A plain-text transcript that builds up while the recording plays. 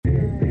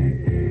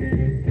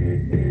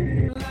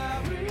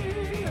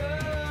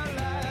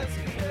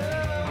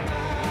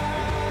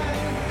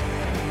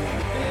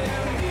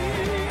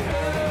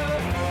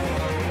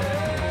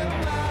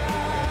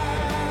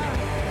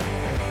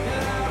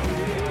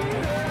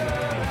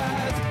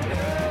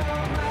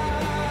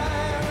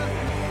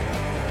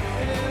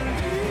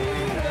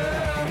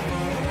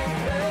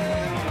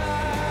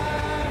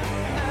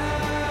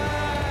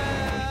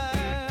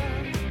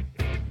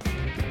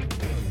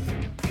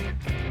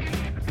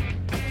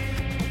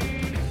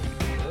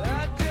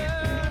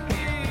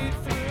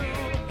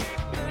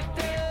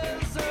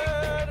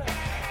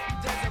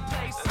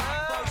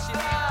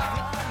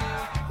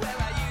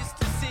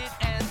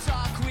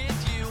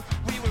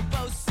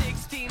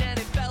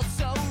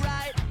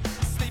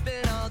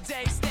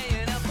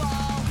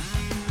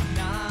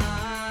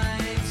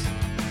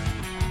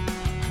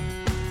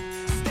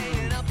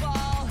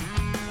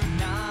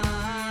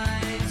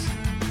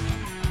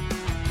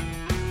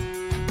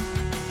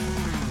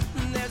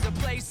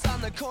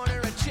corner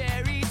of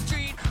Cherry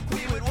Street.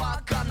 We would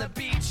walk on the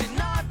beach in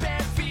our bare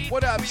feet.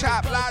 What up,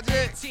 Chop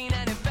Logic?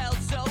 And it felt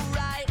so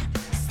right.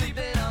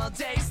 Sleeping all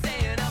day,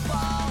 staying up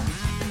all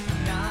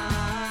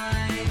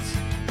night.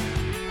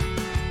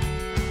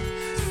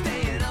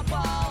 Staying up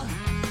all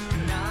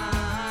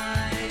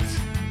night.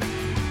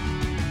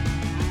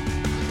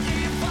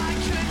 If I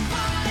could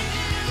find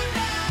you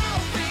now,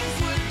 things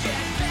would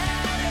get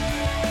better.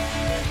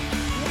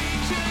 We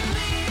could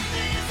leave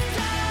this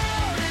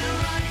town and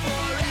run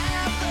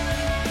forever.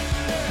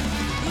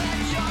 Let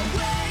your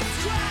waves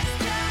crash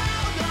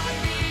down on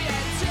me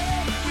and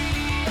take me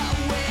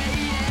away,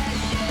 yeah,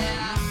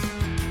 yeah.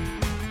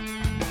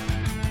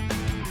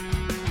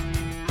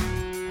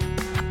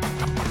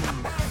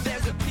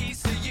 There's a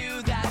piece of you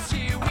that's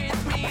here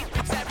with me.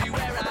 It's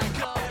everywhere I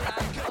go.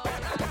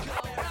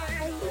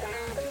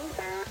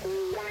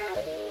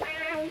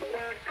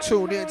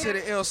 Tuned in to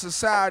the Ill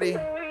Society.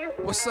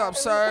 What's up,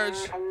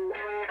 Serge?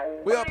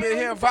 We up in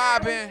here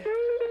vibing.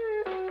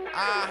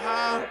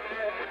 Uh-huh.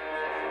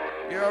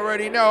 You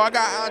already know. I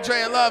got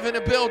Andre and Love in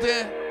the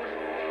building.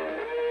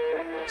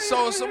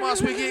 So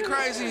much we get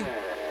crazy.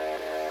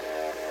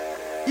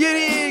 You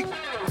dig?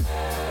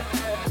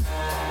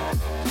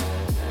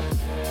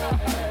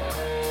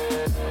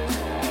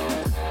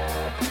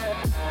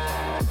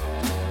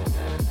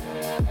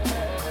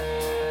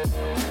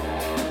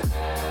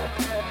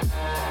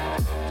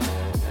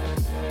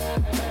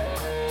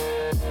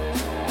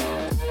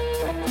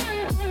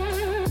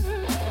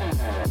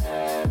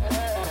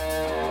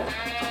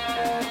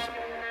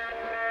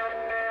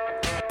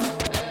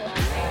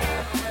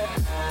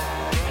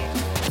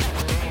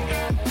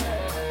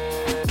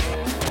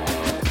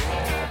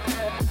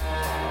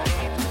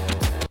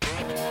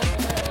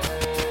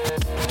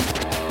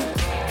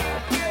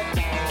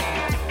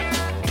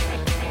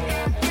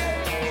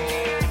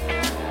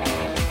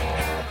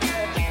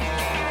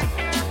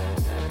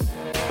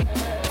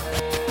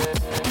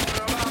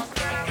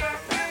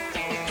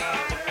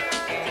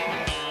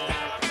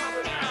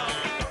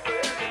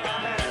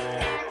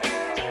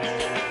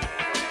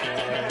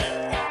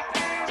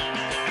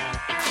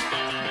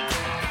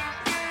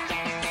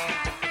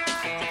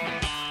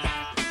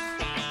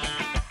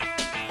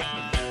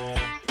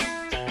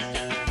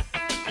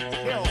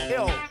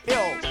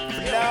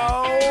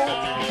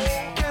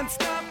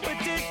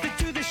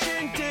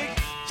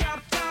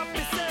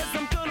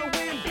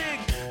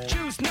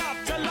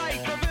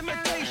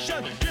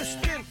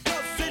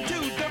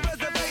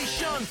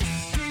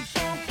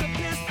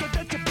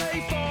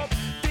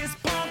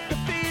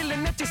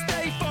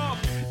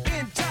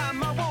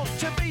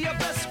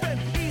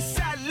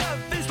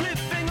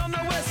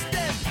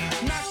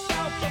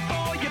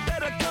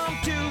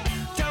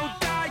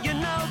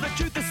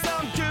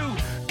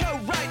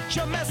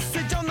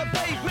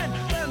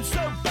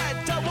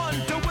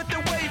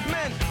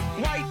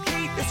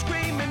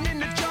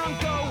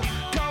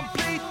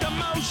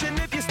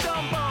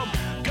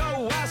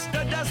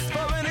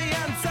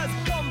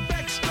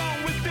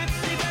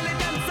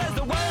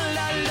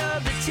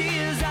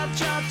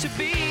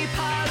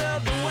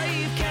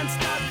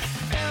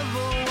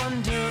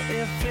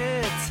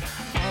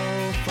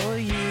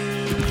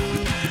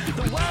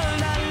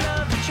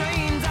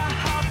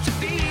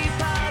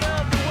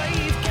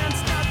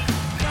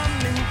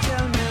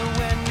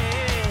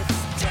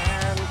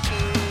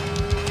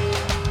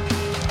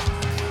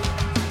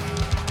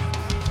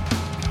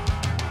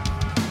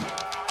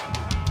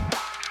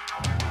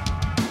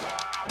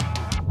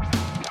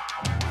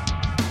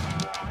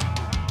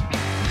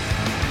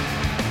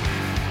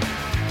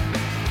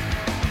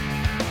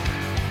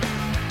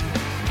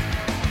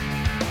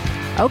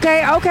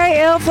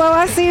 Okay, L-Flow,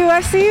 I see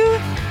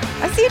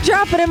you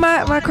dropping in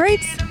my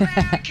crates.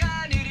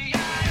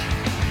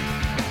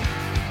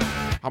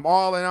 I'm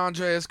all in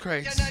Andrea's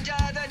crates.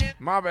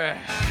 My bad.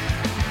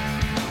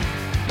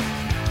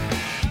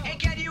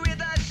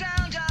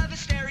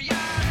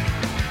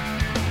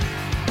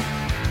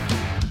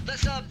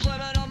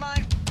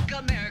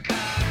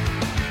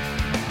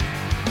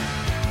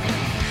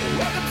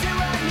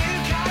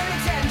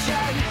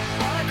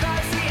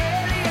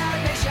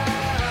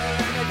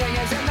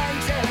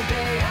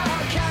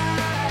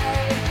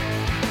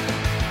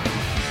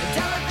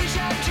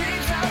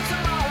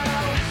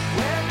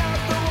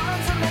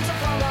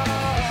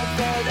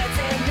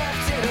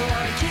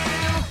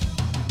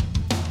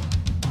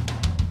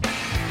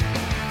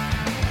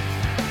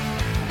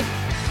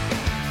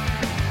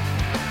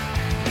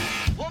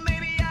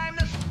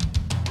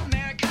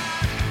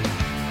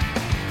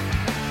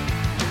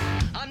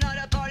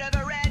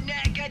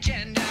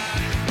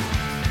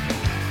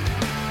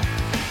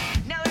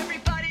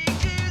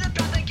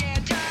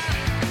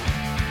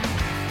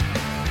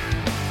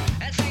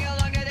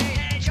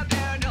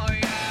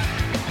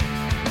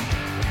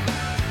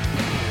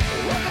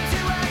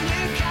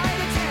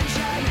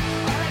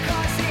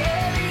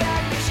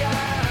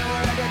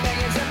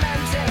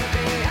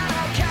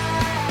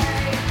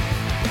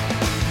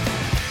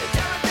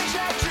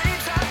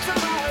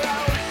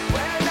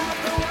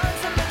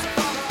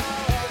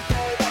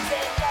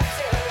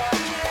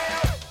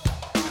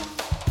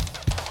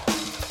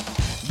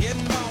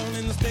 getting born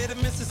in the state of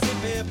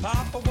Mississippi.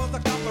 Papa was a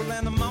copper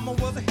and the mama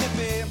was a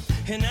hippie.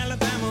 In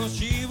Alabama,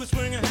 she was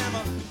swinging a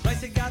hammer.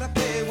 Price you gotta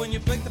pay when you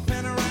break the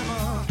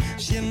panorama.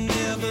 She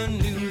never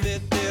knew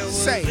that there was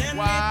Say anything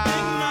why.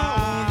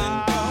 more than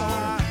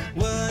gold.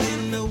 What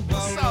in the world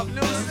What's up, does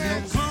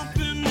Nuisance? no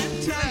company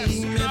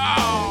take me go.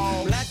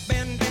 for? Black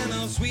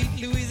bandana, sweet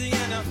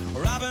Louisiana,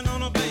 robbing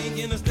on a bank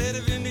in the state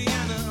of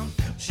Indiana.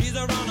 She's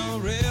a runner,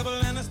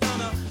 rebel and a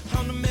stunner.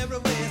 On the merry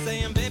way,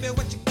 saying, baby,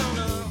 what you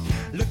gonna?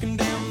 Looking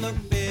down the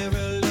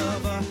barrel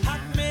of a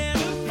hot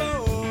metal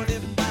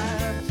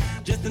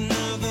 45. Just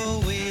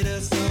another way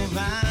to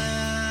survive.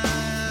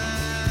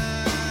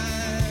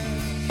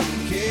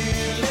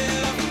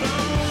 California,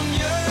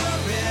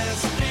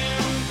 rest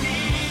in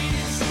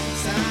peace.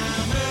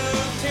 Simultaneous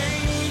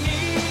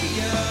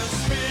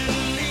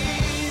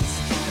release.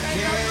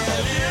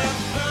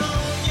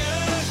 California,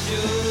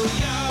 show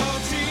your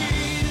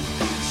teeth.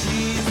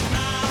 She's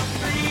my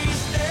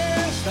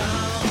priestess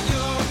from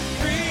your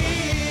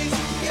breeze.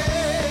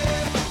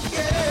 Yeah,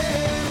 yeah.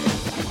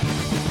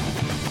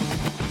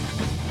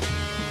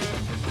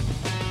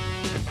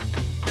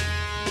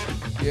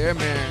 Yeah,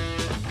 man.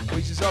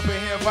 We just up in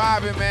here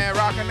vibing, man,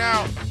 rocking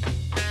out.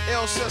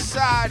 Ill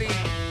Society.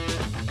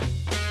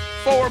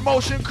 Forward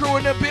Motion crew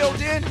in the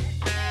building.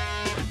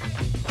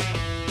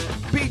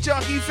 Beat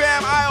Junkie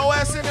fam,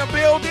 iOS in the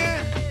building.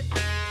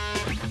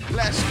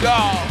 Let's go.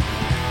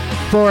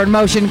 Forward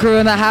Motion crew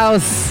in the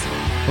house.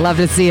 Love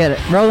to see it.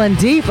 Rolling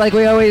deep like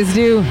we always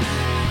do.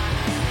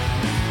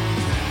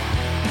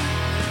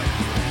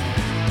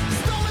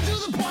 Stumbled to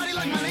the party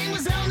like my name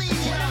was El Nino.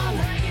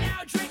 Hanging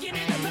out, drinking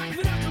in the back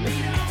of an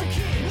Camino. As a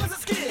kid, was a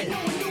skid. No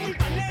one knew me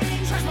by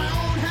name. Trashed my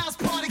own house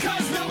party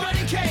 'cause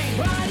nobody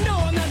came. I know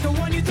I'm not the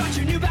one you thought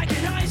you knew back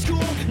in high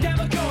school.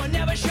 Never going,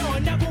 never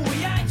showing up when we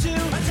had to.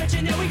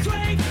 Attention that we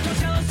crave. Don't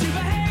tell us to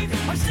behave.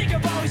 I'm sick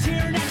of always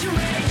hearing at your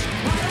age.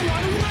 I don't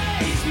want to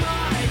waste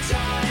my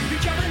time.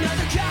 Become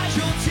another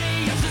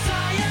casualty of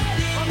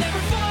society. I'll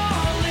never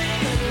fall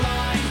in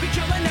line.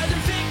 Become another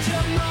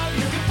victim of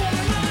your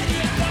conformity.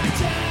 And back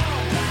down.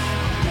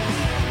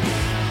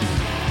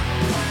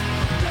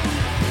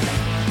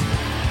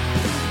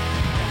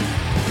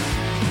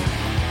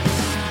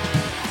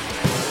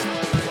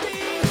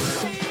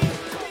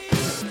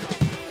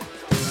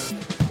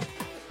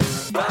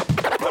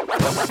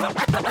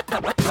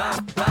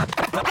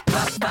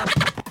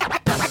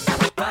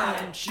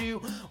 Don't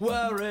you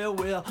worry,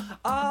 we'll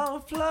all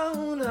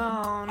float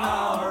on.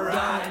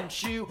 Alright.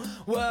 Don't you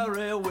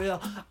worry,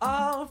 we'll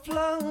all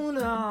float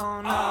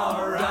on.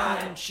 Alright.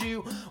 Don't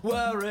you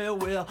worry,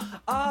 we'll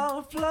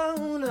all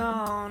float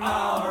on.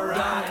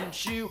 Alright.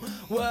 Don't you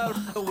worry,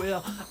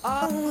 we'll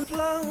all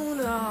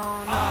float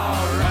on.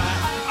 Alright.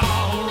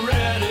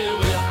 Already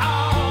we'll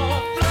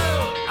all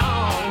float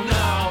on.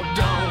 Now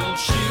don't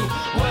you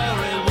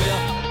worry,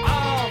 we'll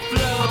all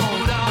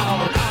float on.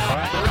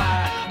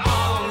 Alright.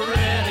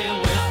 Already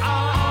we're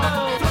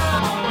all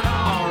flown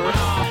on.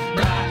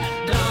 Right.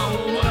 Don't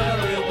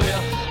worry,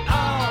 we're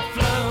all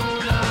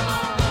flown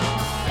on.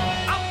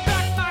 I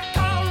packed my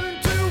car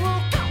into a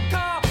cop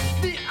car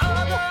the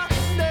other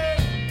day,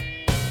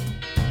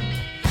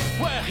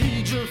 where he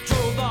just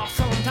drove off,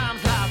 sometimes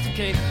life's a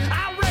cake. I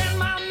ran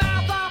my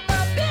mouth off a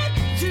bit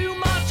too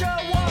much, or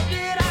what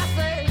did I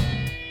say?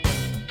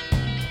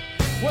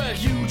 Well,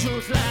 you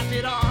just laughed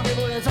it off, it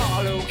was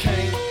all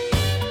okay.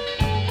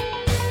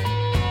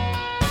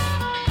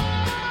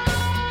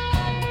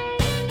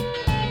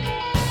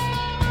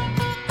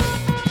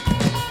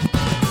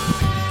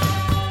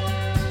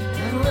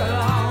 And we're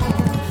all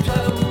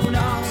flown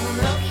on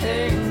the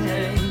king.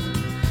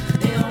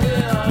 And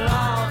we're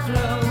all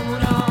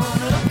flown on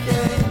the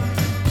king.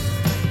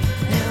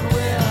 And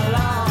we're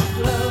all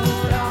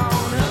flown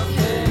on the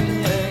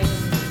king.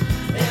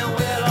 And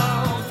we'll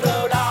all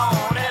float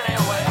on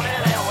anyway.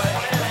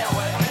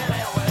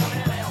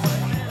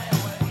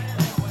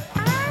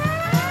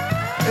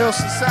 Ill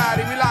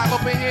Society, we live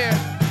up in here.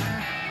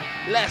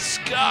 Let's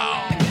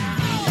go.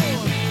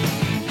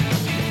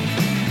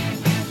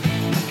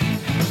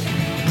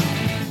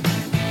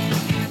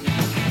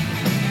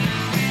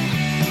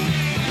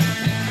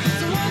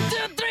 So 1,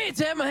 2, 3,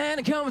 take my hand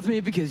and come with me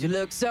because you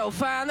look so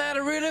fine that I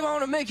really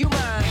want to make you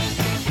mine.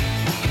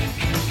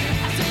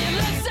 I say you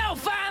look so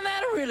fine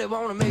that I really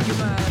want to make you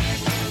mine.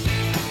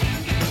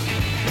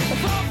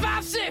 4,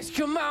 5, 6,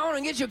 come on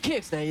and get your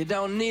kicks. Now you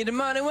don't need the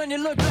money when you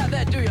look like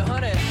that, do you,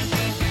 honey?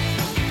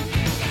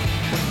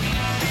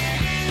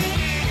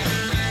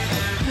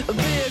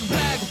 Big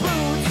black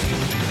boots,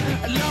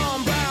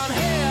 long brown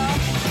hair.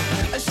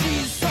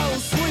 She's so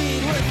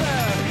sweet with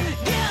her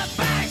get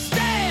back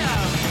stare.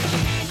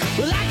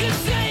 Well, I can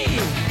see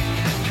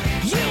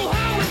you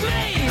home with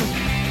me,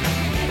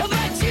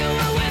 but you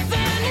were with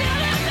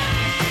another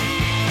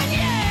man,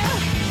 yeah.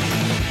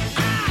 I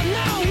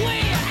know we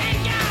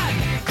ain't got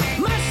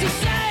much to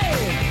say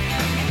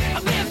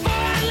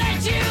before I let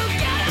you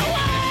get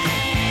away,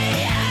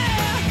 yeah.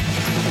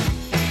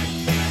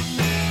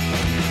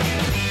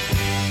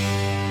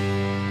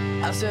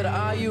 I said,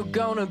 are you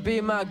gonna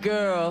be my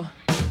girl?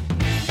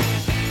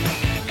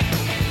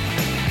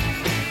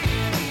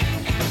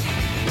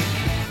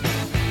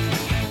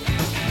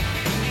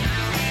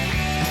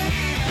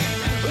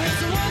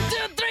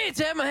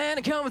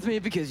 me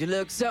because you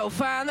look so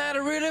fine that I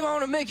really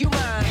wanna make you mine.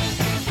 I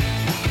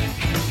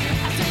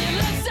say you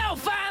look so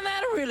fine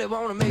that I really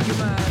wanna make you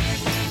mine.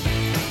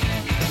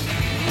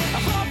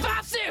 4,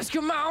 5, 6,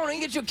 come on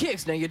and get your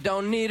kicks. Now you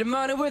don't need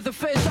money with a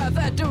face like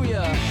that, do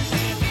ya?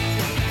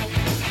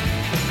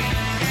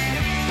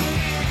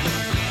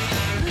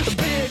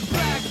 Big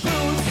black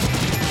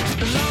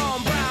boots,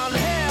 long brown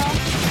hair.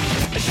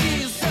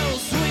 She's so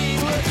sweet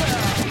with her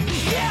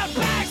yeah,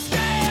 back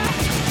stare.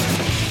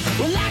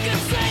 Well, I can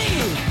see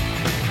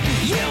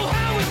you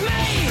were with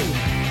me,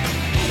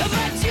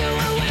 but you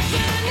were with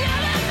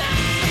another man.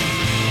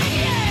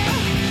 Yeah,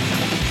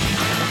 I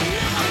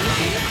know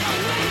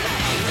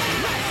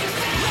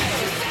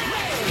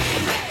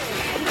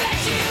that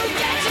you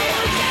get you.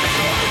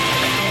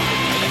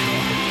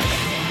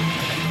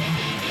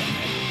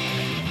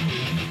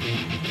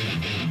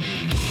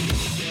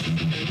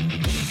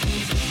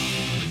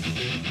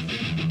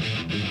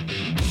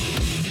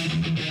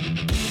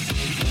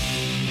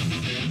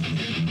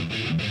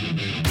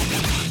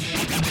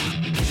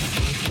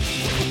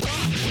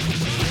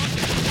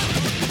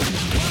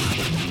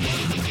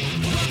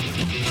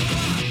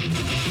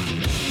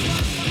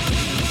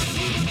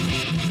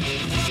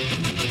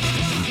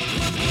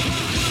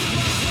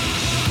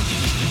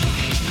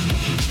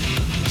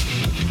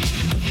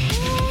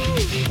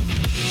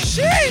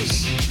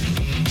 Sheesh.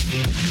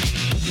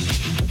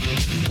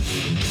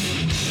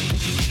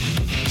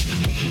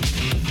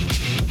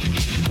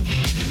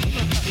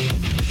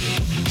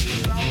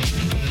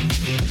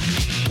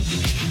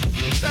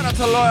 Shout out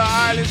to Loyal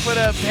Island for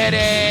the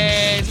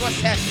petties.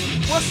 What's that?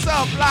 What's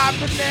up, live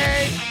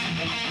today?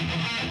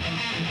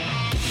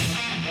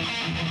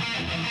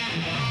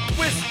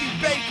 Whiskey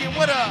Bacon,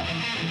 what up?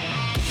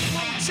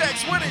 Moon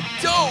Checks, what it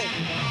do?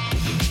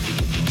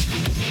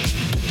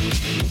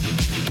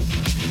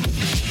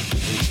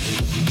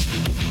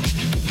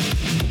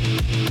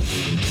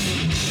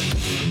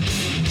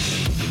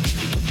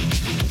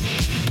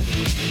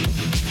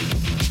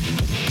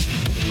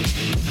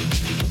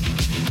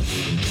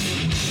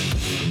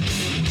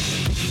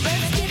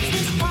 Let's get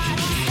this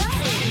party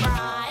started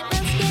right.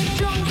 Let's get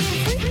drunk and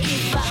freaky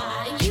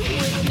fly. You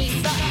with me,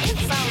 so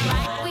it's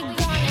alright. We're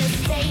gonna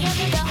stay up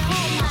the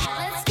whole night.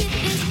 Let's get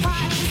this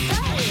party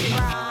started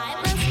right.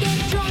 Let's get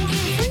drunk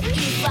and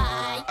freaky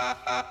fly.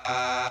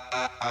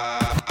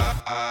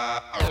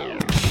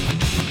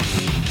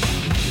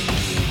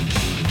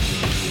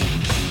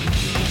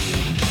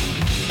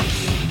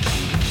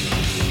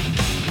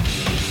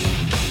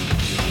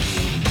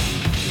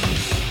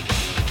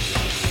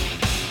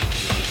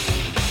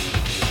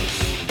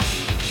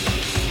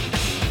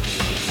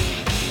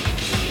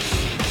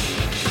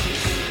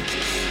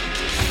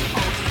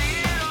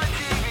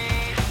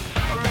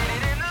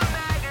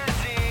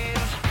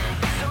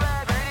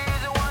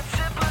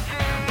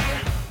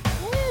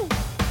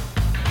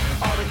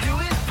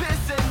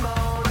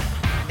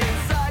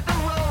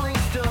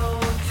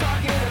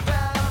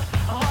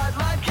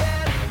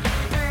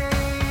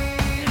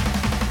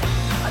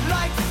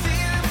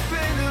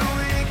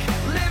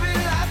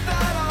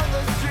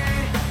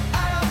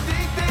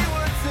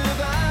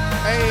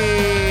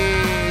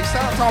 Hey,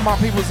 shout out to all my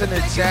peoples in the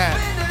chat.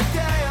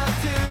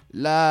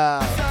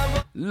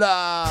 Love,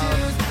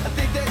 love.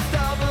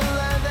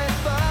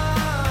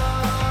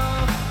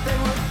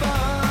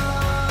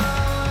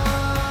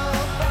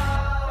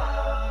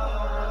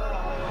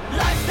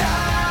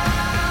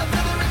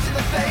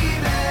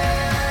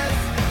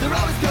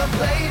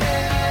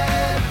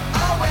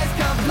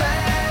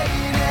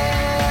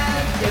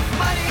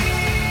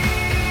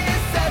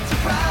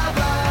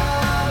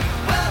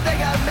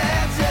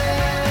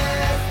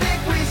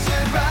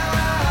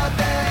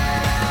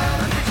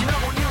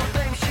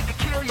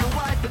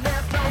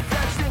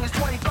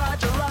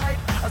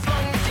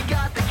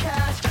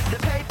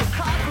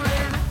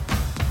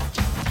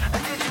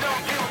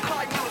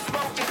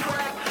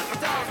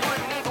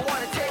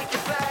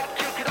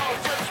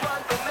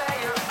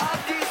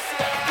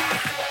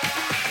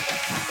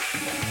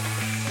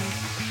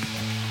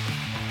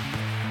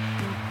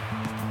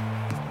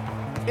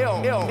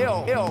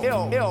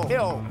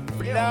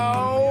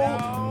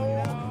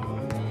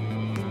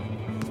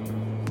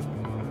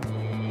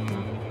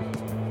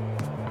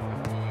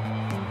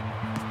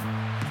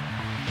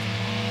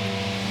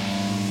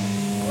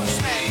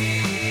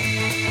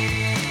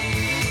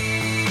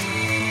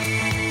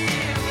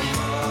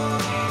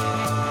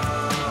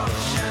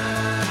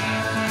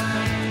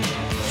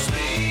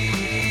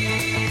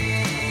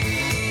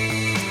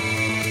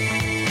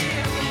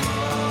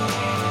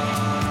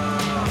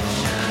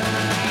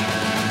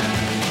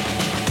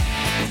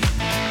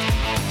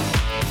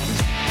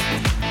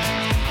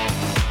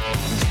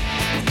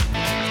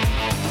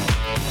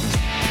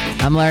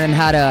 I'm learning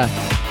how to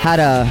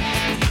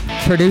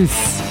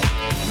produce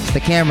the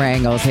camera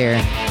angles here.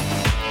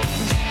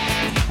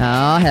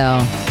 Oh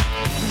hell.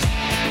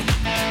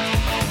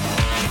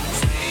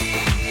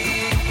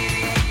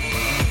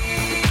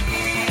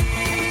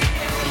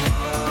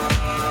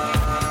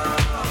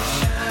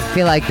 I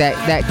feel like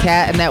that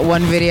cat in that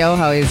one video,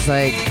 how he's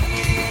like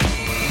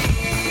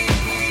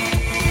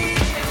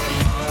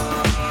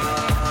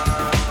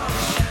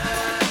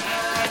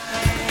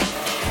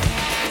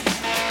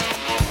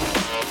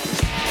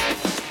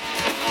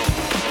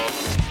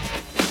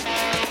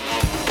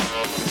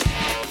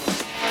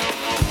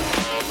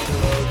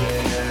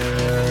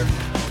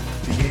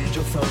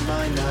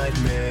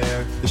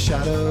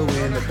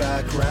echo in the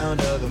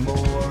background of the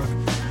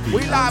morgue. The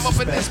We live up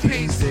in this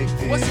unsuspecting piece.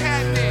 sick What's there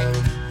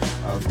happening?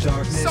 Of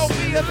darkness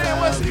Sophia in the Lynn,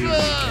 what's valley. We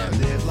good?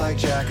 can live like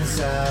Jack and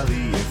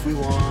Sally if we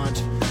want,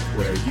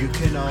 where you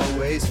can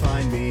always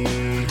find me.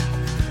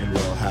 And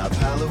we'll have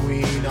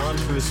Halloween on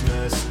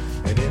Christmas,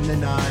 and in the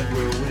night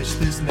we'll wish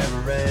this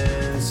never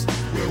ends.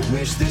 We'll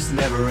wish this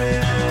never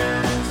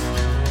ends.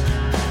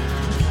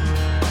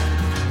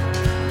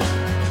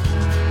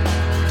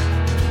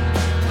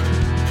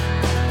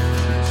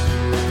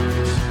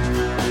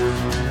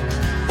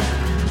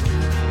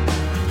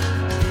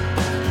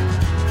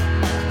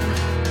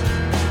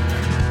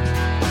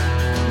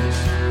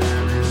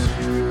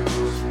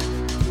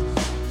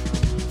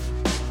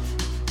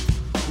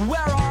 Where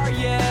are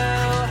you?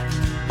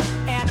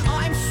 And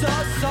I'm so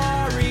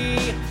sorry.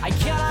 I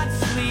cannot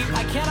sleep,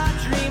 I cannot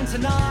dream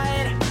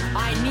tonight.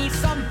 I need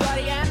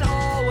somebody and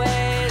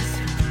always.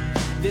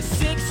 This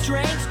sick,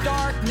 strange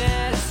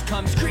darkness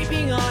comes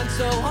creeping on,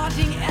 so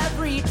haunting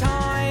every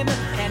time.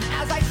 And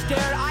as I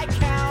stared, I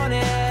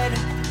counted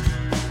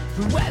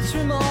the webs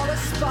from all the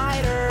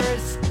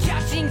spiders,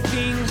 catching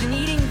things and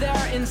eating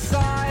their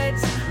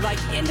insides, like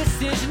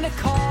indecision to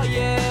call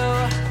you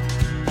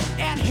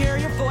and hear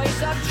your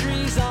voice of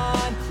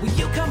treason. Will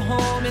you come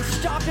home and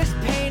stop this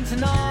pain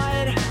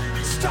tonight?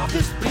 Stop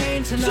this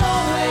pain tonight.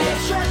 Don't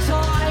waste your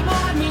time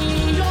on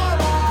me. You're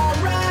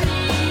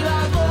already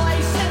the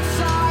voice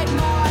inside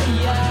my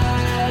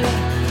head.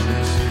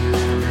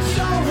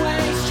 Don't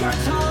waste your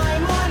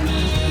time on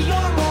me.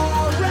 You're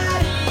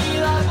already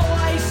the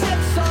voice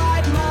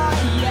inside my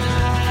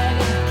head.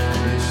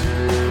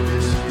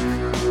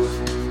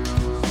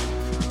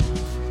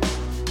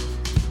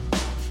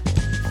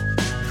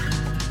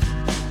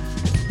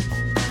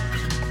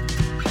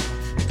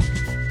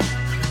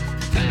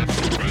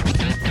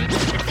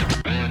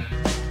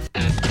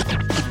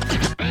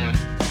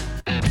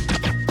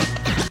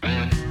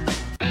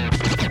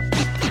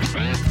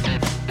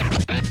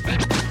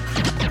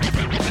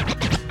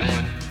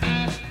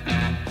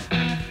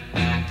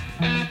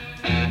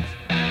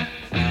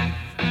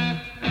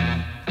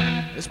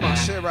 It's my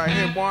shit right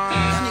here, boy.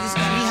 Niggas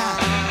got me hot.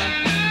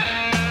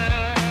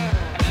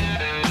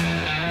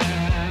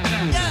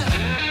 Yeah.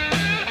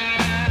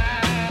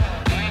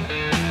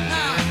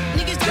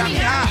 Niggas got Got me me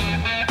hot.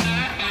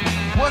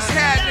 hot. What's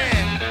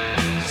happening?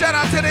 Shout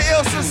out to the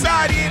Ill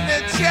Society in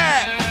the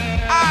chat.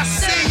 I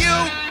see you.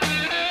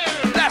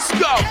 Let's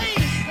go. Hey,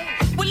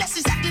 well, that's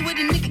exactly what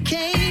the nigga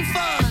came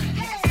for.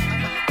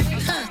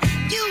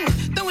 You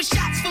throwing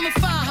shots from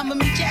afar. I'ma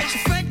meet you at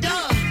your front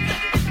door.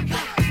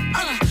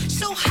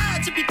 So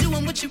hard to be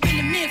doing what you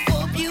really meant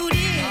for,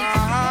 beauty.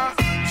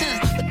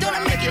 But don't I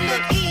make it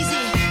look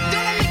easy?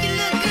 Don't I make it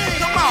look good?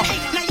 Come on. Hey,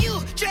 now you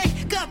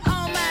drink up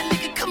all my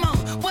liquor. Come on,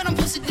 what I'm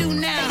supposed to do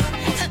now?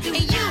 And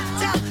you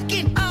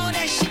talking all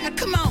that shit. Now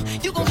come on,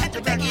 you gon' have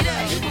to back it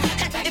up.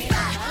 If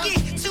I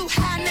get too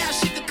high now,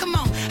 sugar, come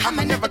on,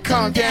 I'ma never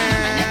come down.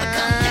 I'ma never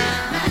come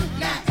down.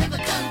 Not ever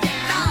come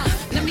down.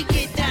 Let me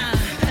get down.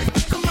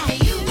 Come on, hey,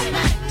 you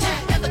not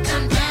ever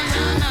come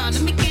down. No,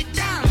 let me get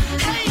down.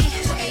 Hey,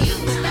 you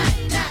not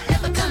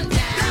ever come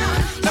down.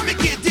 Let me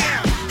get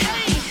down.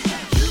 Hey,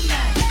 you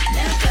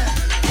never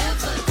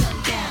ever come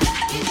down.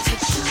 It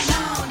took too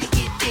long to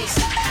get this.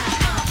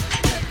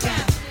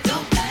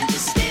 Don't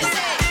understand.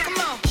 Come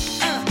on,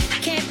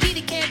 can't beat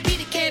it, can't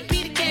beat it, can't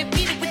beat it, can't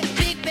beat it with the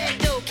big bad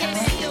dough. Can't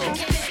see it,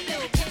 can't see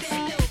it, can't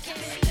see it,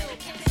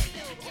 can't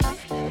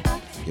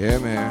see it. Yeah,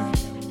 man.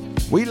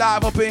 We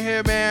live up in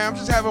here, man. I'm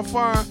just having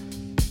fun.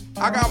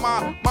 I got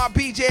my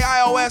BJ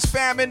iOS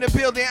fam in the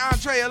building,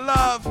 Andrea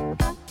Love.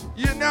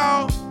 You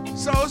know,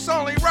 so it's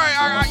only right.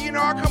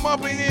 I come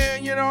up in here,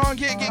 you know, and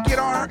get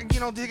on her,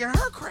 digging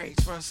her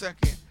crates for a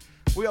second.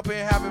 We up in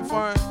here having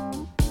fun.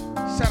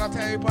 Shout out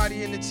to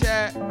everybody in the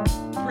chat.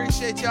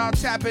 Appreciate y'all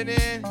tapping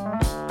in.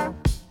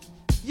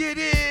 You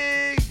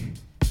dig?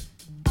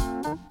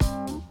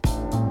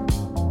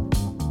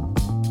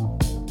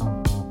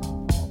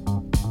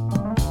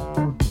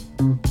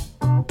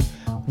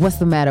 What's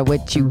the matter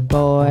with you,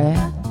 boy?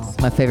 It's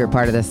my favorite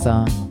part of this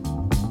song.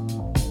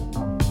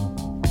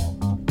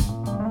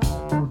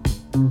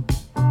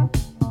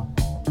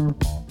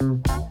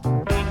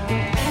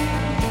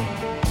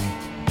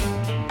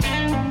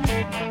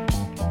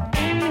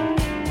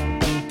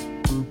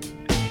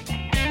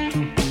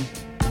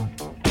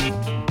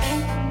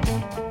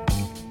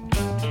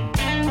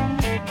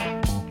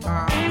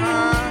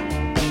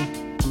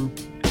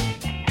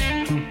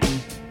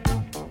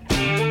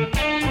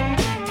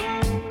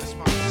 That's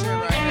my shit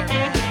right here,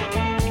 man.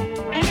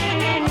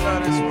 I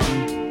love this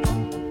one.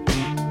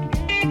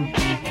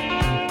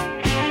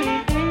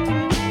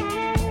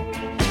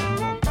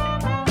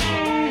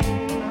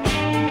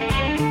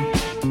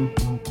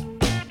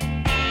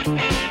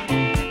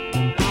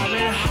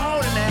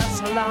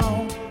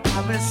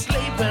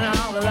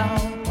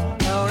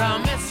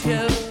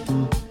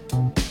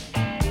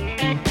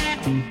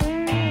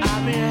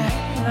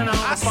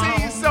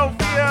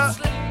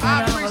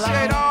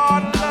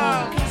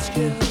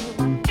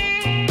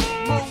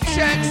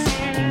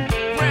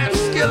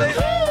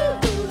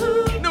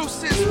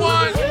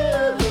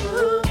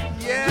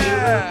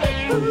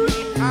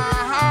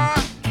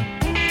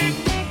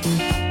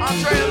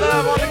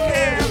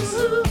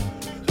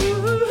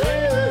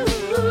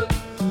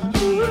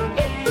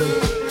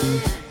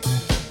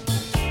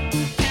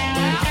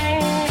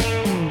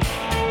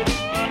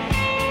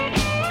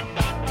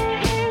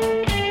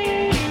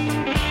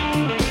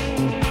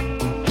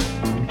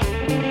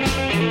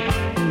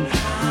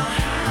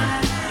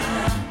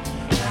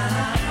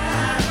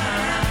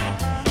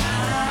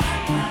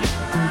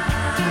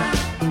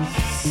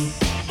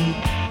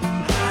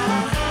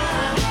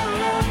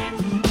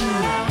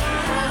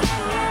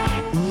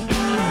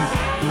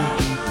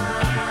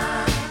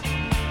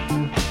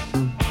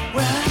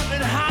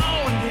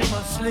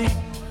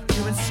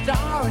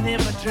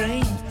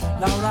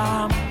 Lord,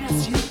 I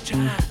miss you,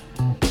 child.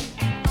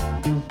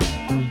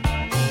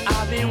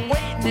 I've been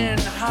waiting in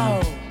the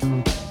hall,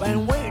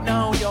 been waiting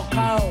on your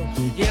call.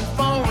 Your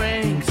phone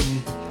rings,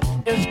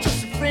 it's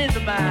just a friend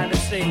of mine to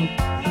see.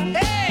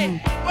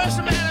 Hey, what's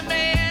the matter,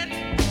 man?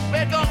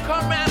 We're gonna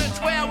come around at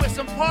 12 with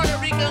some Puerto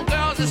Rican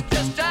girls. It's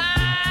just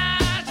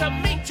time to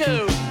meet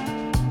you.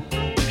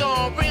 We're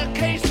gonna bring a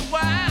case of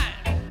wine.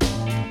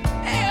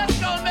 Hey, let's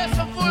go mess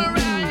some fool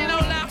around, you know,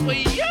 like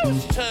we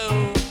used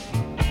to.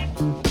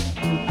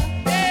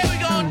 Yeah, we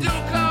gonna do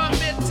club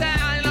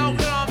midtown, you know, we're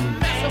gonna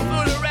mess some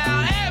fool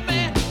around. Hey,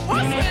 man,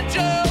 what's with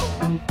you?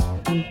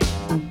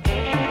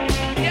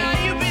 Yeah,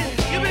 you've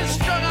been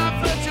strung out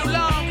for too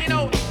long, you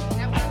know.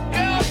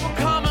 Girls will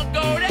come and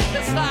go, they're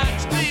just like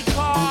street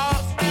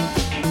cars.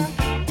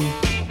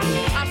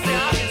 I say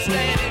I've been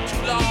staying in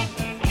too long.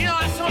 You know, I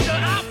told you I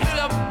feel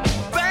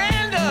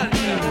abandoned.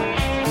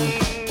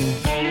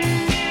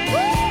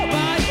 Woo,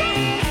 buddy.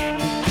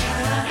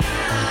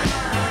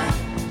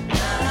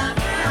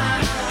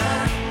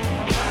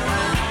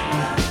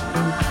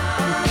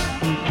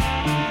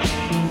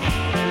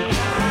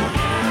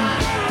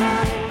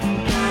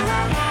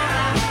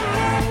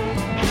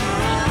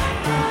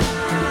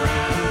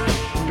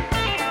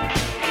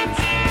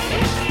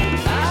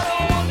 I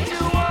don't want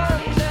to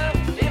wonder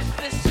if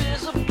this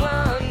is a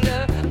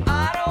blunder.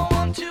 I don't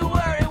want to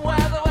worry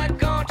whether we're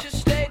going to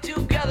stay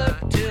together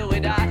till we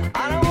die.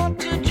 I don't want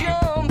to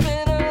jump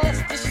in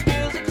unless this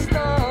music's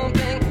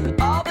thumping.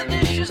 All the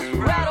dishes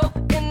rattle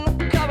in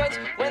the cupboards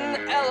when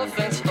the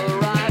elephants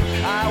arrive.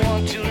 I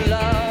want to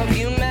love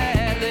you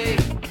madly.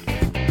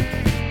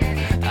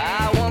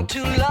 I want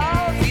to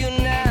love you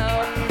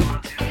now.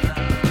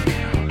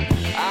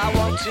 I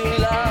want to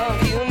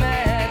love you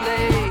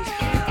madly.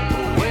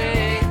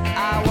 Wait,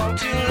 I want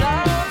to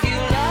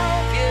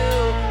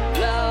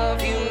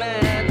love you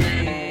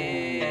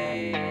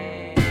madly.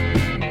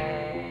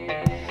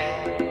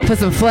 Put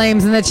some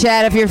flames in the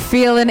chat if you're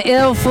feeling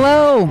ill,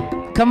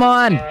 Flo. Come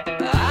on.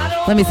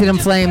 Let me see them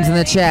flames in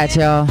the chat,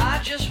 y'all. I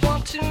just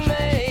want to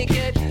make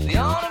it. The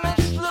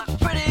ornaments look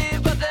pretty,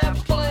 but they're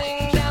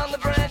pulling down the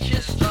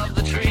branches of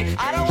the tree.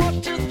 I don't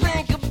want to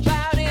think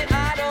about it.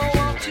 I don't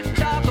want to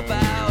talk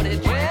about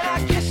it. When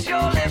I kiss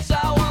your lips,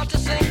 I want to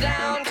sink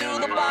down to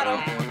the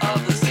bottom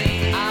of the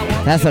sea. I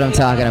want That's what I'm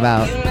talking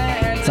about. you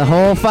madly. It's a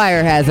whole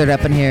fire hazard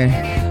up in here.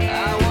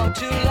 I want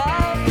to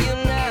love you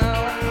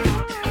now.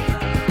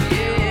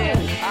 Yeah,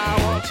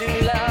 I want to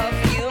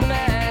love you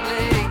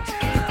madly.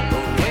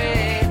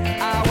 Wait,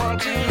 I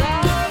want to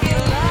love you,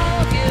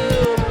 love you,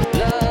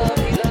 love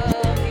you, love you,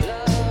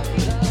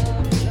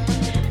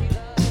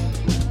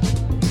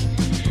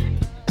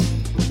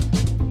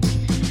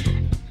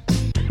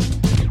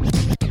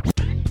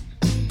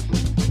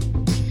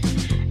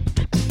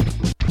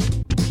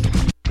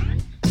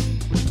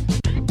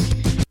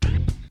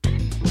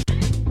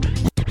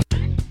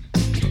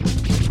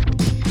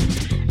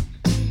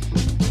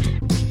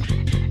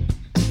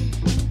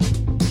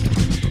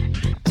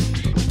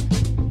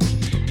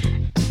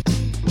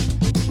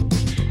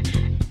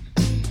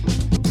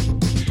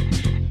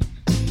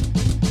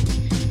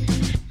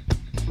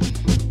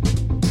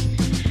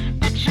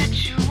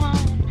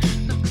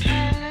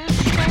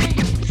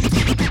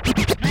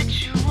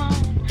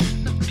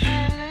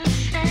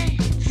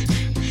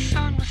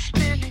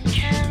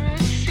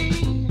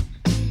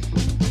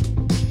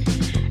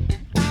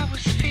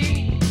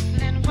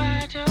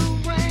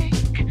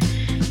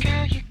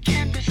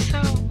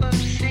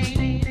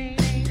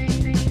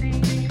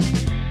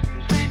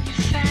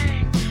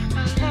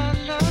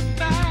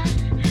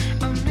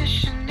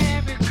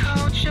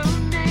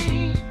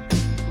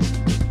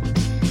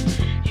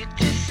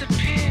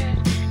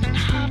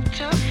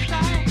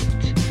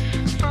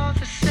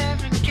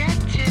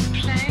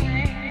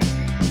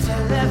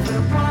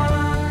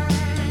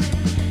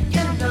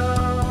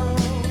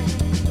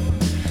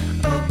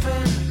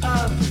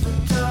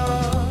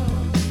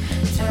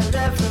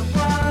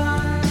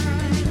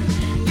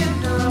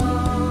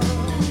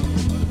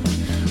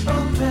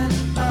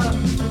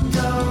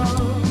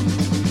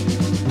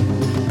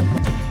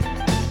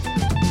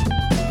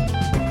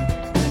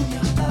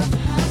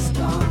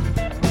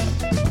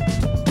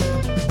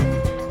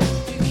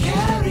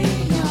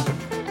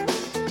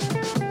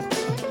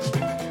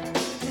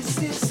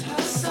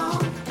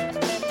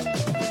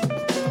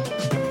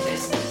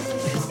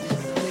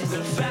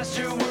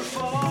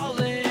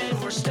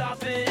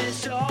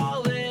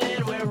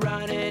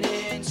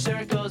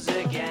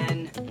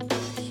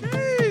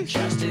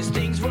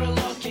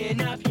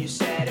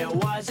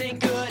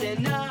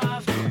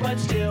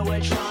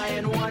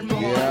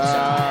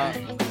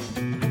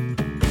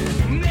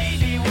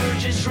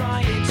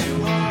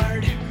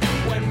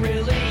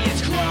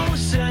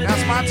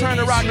 my turn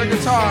to rock the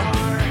guitar.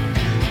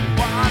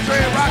 While Andre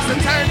rocks the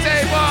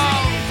turntable.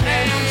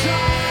 Hey.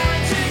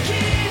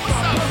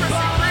 What's up,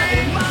 Chrissy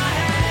Green?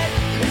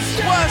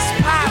 What's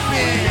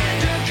poppin'?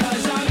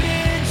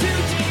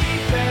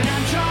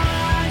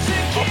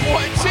 My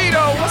boy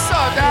Cheeto, what's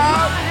up,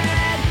 dog?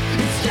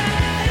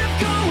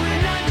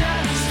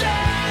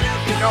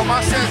 You know So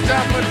my set's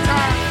done for the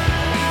time.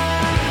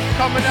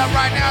 Coming up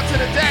right now to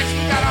the decks,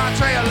 we got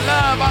Andrea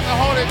Love about to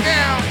hold it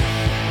down.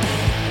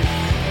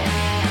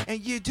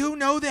 And you do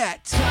know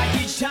that.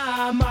 Like each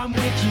time I'm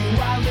with you,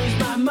 I lose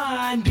my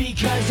mind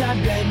because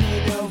I'm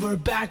bending over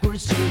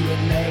backwards to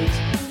relate.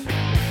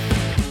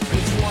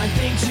 It's one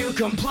thing to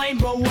complain,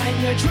 but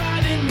when you're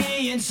driving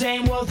me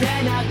insane, well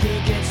then I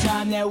think it's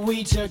time that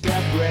we took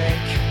a break.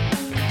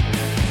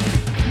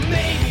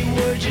 Maybe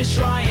we're just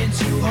trying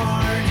too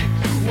hard,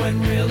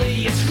 when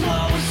really it's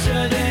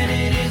closer than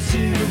it is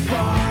too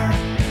far.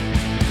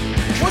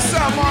 What's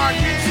up, Mark?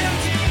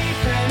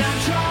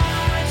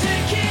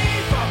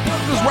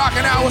 Just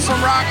rocking out with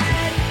some rock.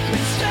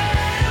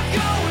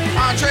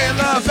 Andrea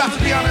Love about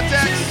to be on the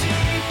decks.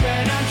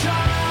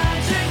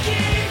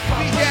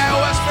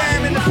 BJOS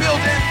fam in the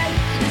building.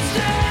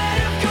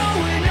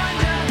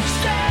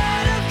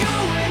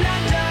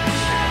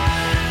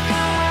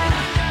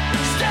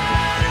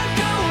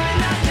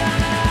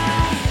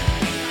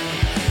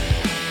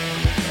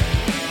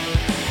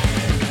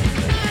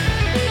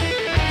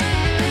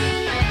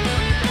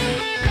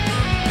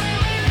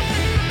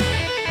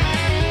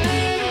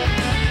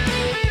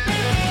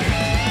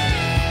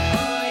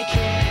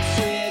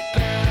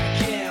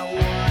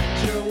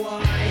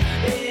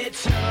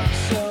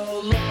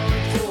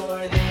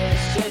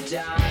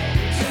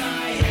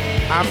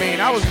 I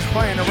mean, I was just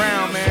playing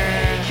around,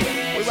 man.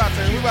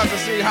 We about to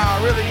see how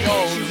it really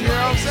goes. You know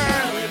what I'm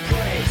saying?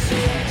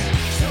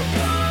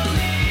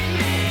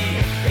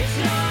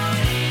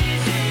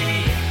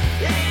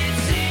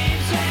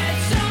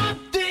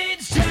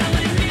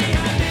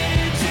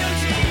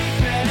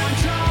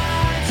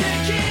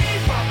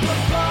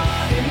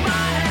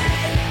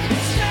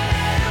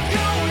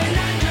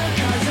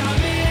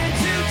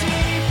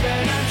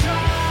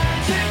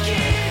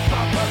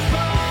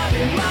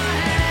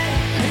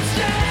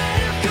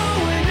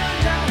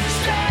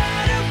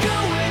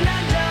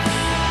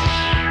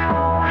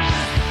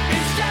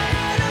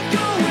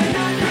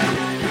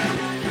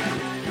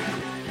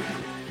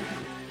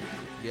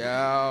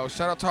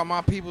 Shout out to all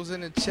my peoples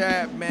in the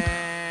chat,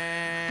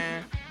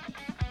 man.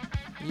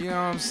 You know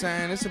what I'm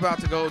saying? It's about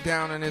to go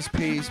down in this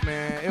piece,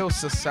 man. Ill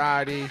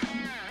Society.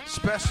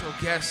 Special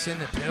guests in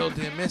the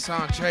building. Miss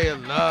Andrea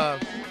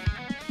Love.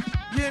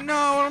 You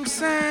know what I'm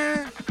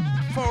saying?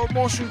 For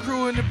Motion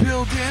Crew in the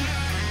building.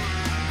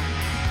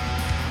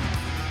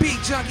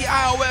 Beat Junkie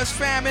iOS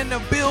fam in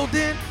the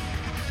building.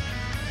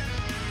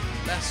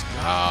 Let's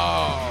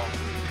go.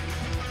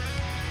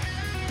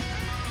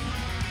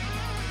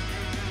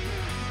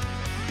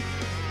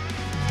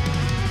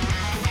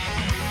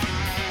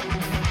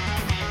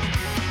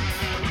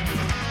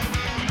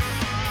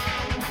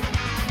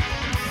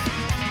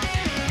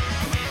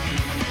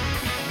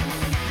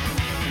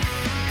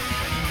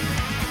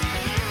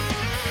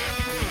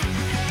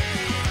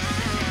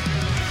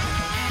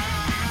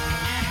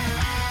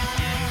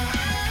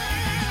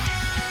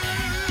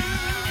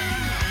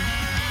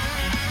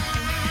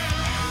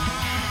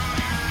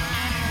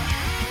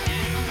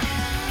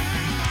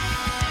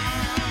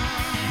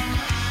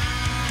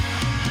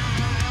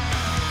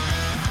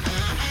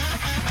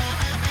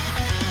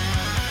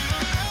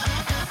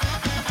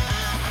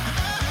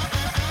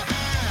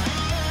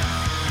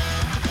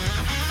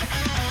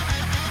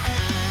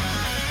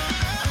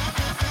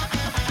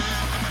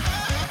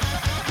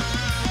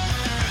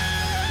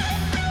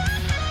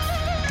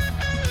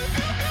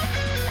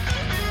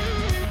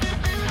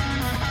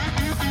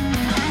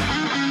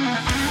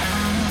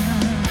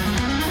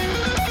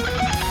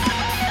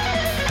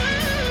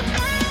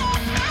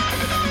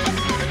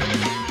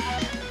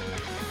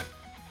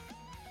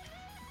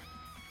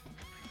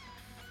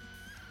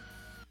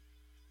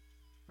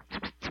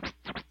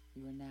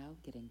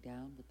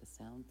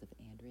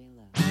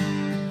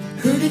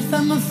 Heard it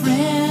from a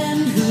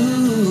friend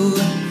who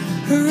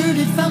heard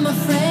it from a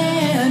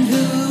friend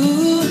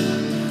who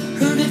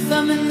heard it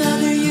from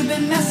another. You've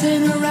been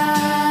messing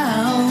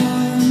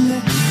around.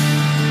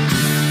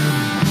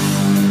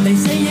 They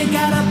say you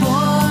got a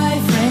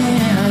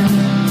boyfriend.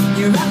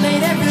 You're out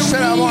late every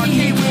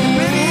weekend.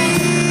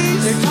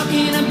 They're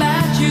talking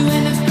about you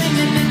and it's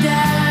bringing me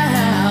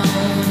down.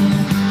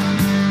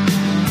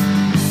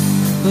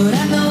 But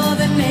I know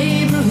the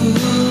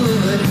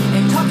neighborhood,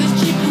 and talk is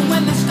cheap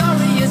when the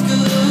story is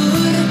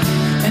good,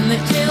 and the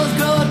tales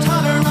grow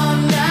taller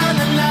on down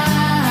the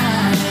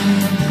line.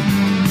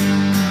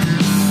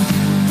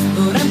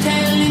 But I'm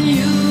telling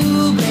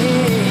you,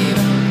 babe,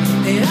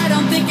 that I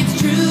don't think it's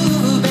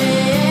true,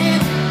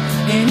 babe.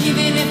 And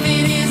even if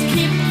it is,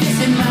 keep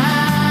this in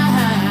mind.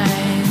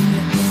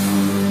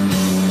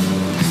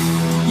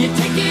 You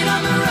take it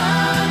on the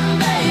run,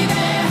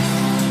 baby,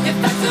 if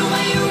that's the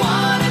way you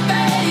want it,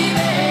 baby.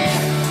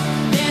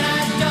 Then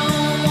I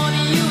don't want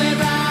you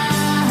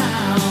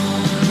around.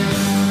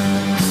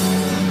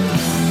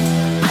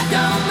 I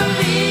don't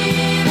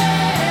believe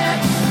it,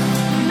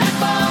 not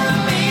for a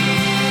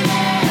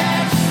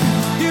minute.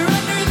 You're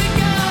under the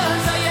gun,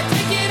 so you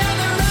take it on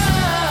the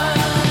run.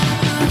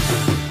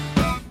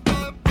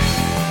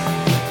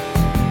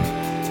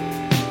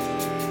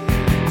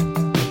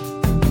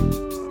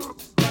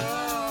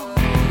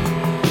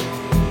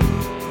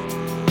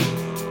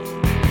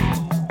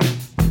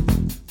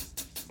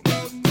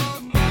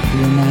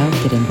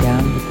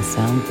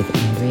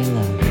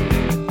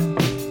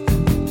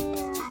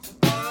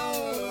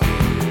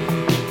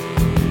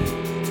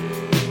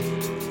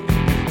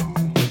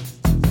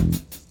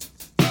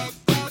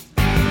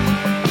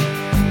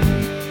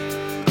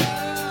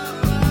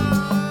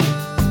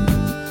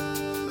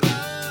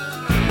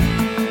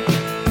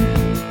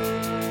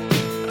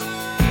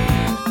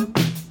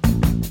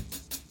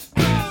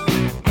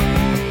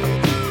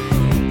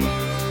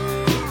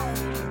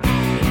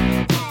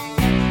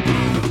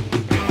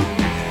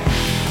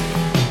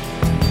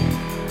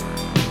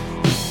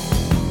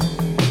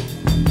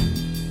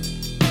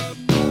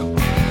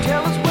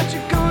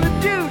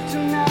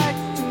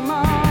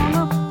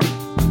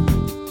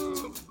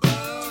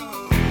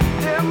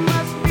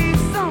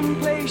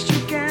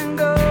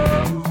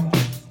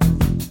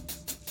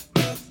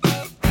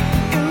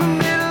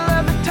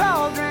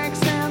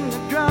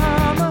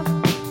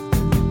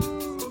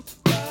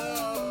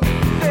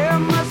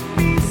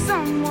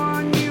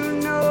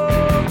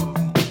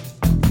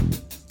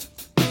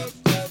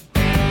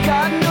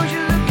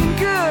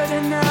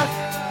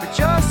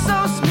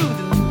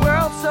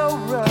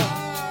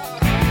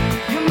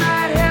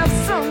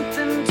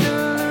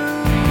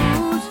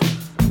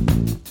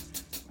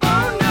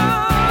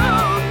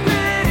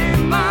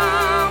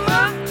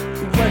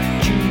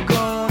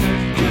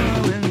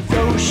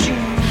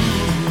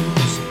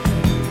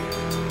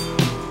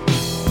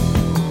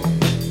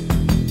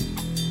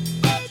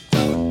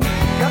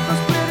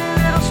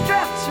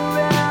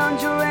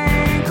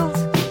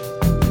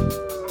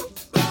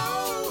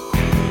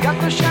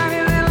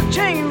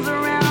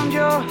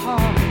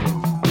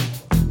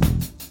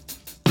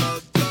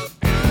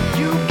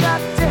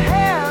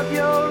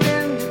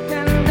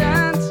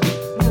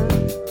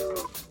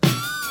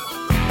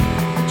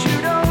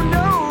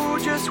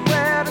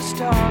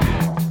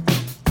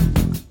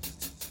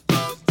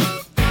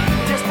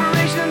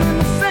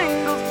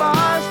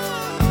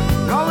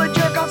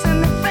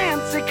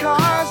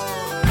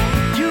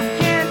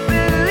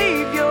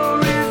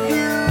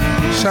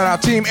 Shout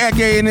out Team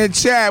Eke in the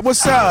chat.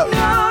 What's up?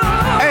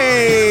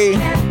 Hey.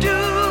 Do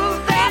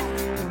that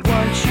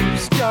once you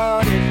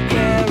started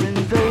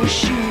wearing those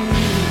shoes.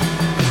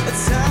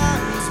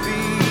 Times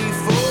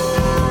before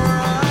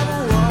I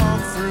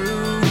walked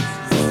through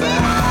the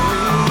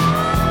valley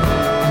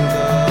of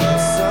the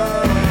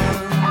sun,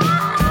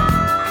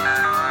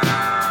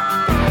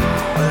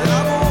 but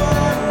I've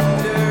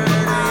wondered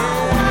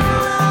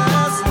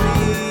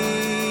endlessly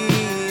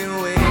and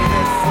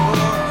waited for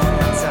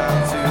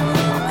time to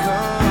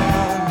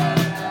come.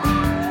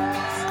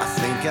 I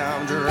think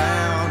I'm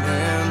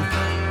drowning.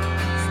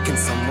 Can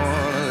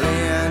someone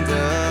lend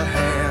a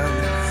hand?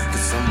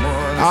 Can someone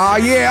Ah,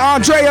 yeah,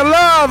 Andrea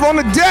Love on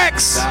the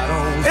decks.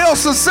 Ill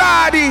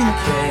Society.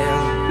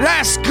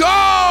 Let's go.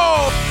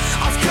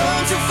 I've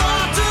come too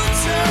far to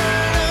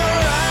turn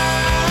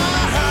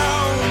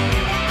around.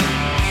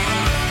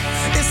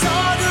 It's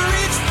hard to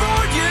reach for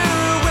you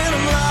when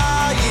I'm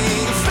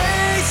lying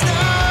face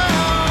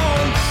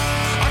down.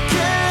 I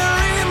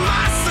carry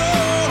my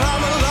soul.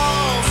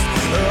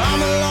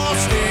 I'm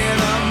lost in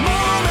a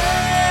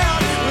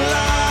moment,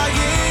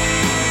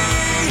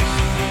 lying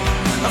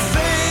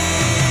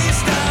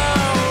face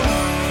down,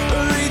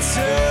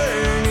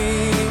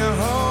 returning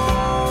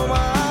home. I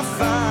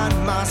find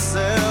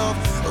myself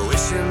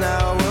wishing I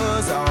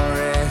was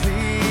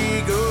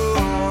already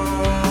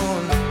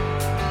gone.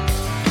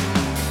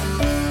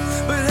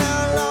 But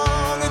how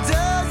long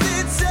does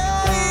it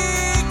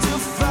take to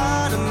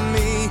find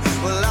me?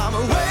 Well, I'm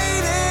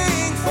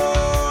waiting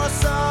for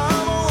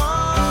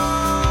someone.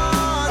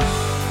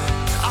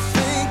 I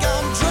think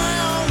I'm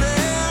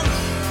drowning.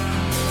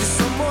 Can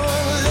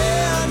someone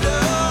lend a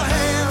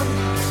hand?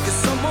 Can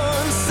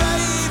someone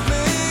save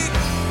me?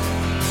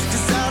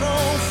 'Cause I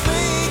don't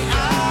think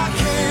I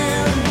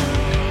can.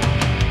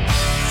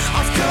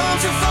 I've come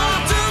too far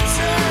to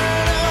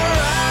turn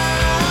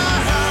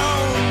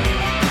around.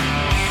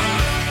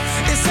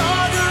 It's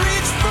hard to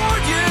reach for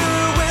you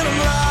when I'm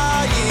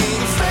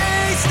lying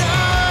face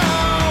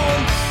down.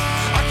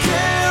 I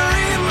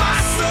carry my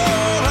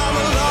soul.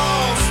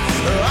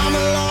 I'm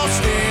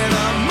lost in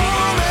a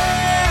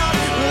moment,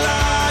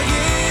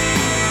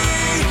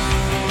 lying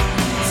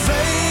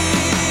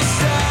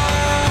face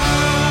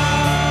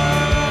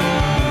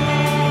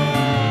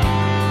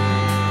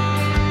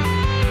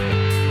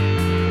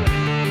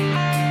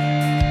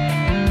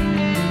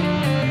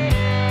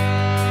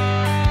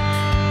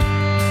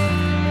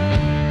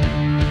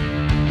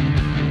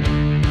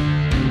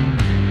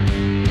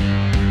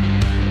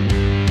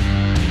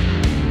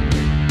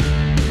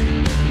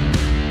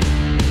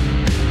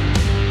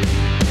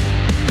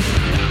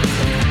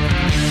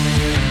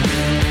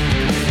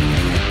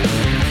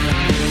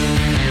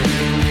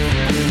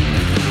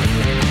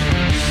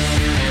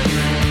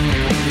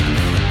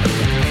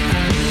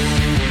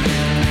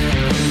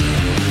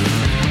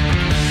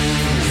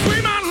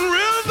Sweet Mountain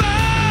River,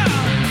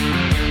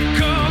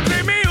 come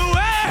take me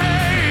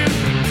away.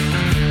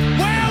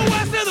 Well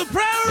west of the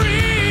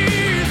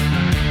prairies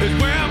is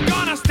where I'm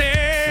gonna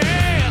stay.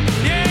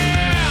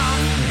 Yeah,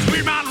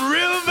 Sweet Mountain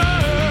River,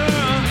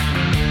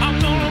 I'm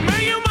gonna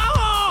make you my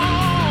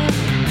home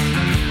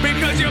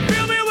because you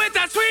fill me with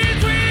that sweet,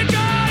 sweet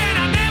joy, and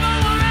I never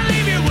wanna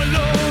leave you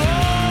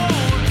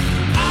alone.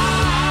 I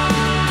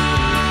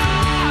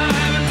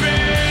haven't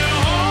been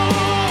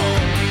home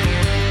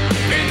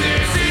in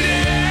this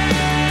city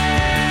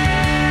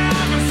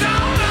for so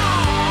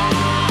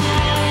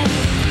long,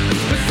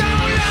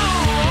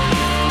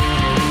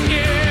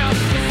 yeah,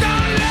 for so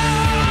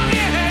long,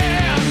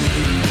 yeah.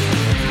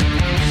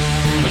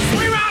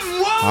 Sweet Mountain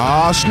Road,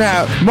 Oh,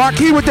 snap.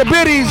 Marquis with the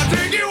biddies.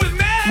 take you with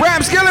me.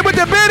 Ram Skillet with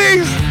the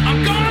biddies.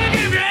 I'm gonna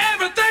give you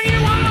everything you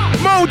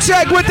want. Moon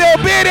Check with the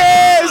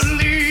biddies.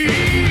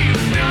 Leave,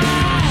 no.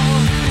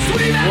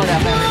 Sweet What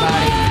up,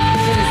 everybody?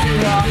 Good to see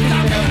you all.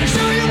 I'm gonna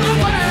show you my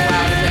way.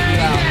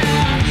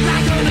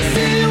 I'm gonna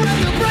see you at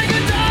the break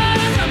of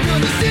dawn. I'm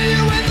gonna see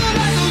you when the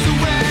light goes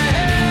away.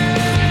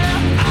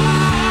 I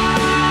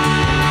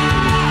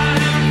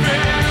haven't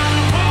been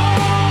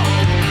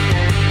home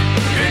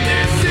in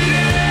this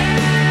city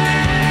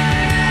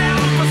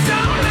for so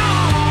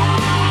long.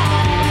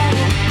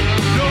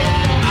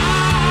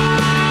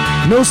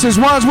 No, Nooses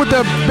Ones with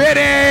the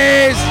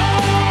biddies.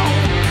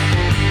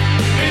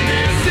 in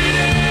this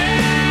city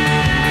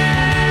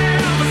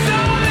for so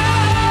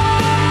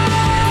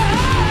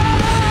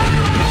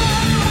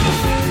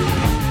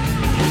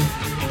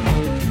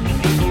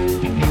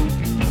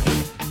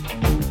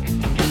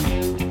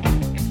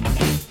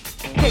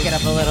Pick it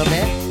up a little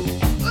bit.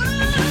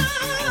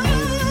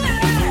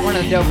 One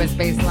of the dopest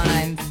bass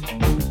lines.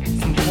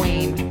 Some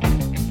Queen.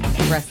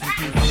 Rest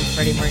in peace,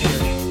 Freddie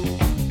Mercury.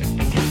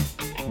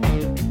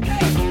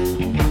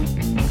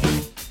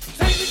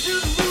 Take me to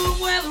the room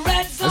where the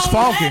red It's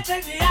funky.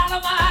 Take me out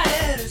of my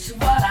head. It's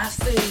what I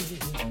see.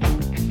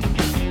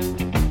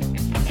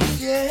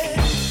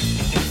 Yeah.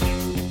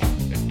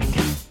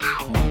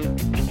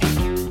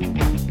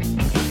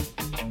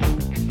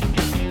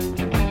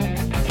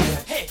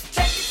 Hey,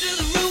 take me to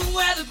the room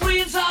where the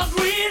greens are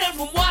green, and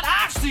from what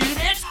I've seen,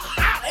 it's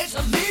hot as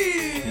a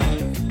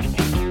leaf.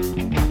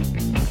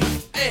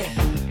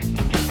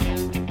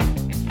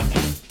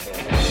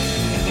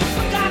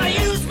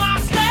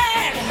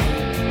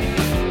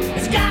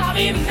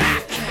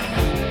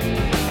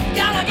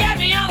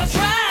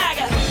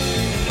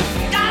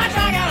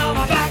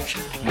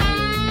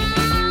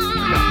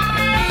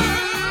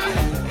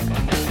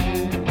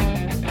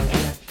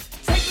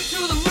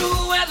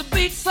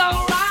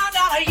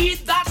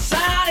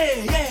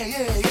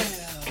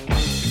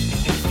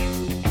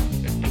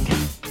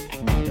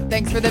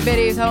 Thanks for the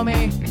biddies,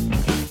 homie.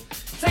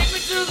 Take me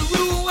to the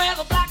room where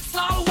the black's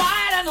all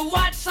white and the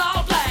white's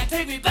all black.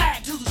 Take me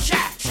back to the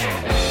shack.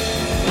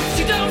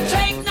 She don't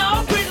take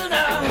no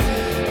prisoner.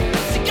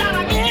 She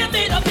gotta give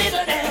me the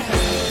bitterness.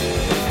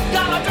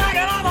 Gotta drag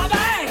it on my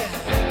back.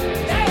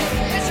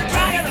 Hey, it's a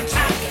dragon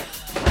attack.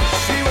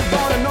 She was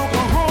born in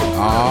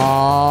Oklahoma.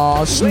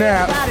 Oh,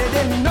 snap. Everybody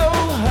didn't know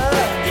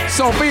her.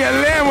 Sophia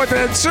Lynn with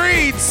the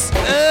treats.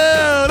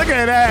 Oh, look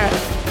at that.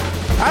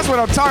 That's what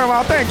I'm talking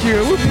about. Thank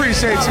you. We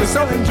appreciate you.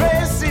 Selling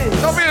dresses.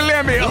 Sophia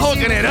Lynn be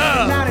hooking it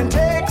up. Not in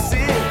Texas.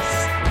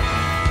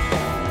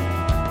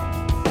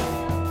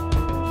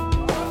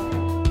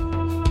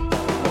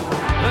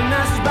 The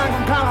nurse is back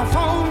from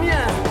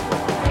California.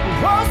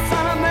 Oh,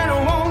 son of man, I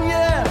want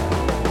ya.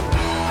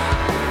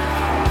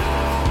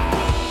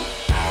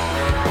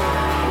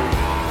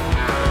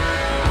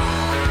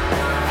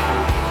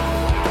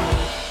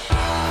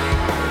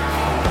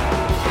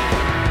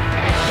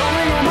 Don't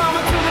bring your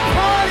mama to the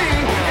party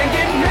and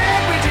get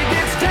mad when she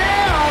gets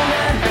down.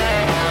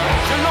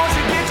 She knows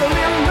she gets a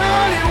little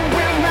money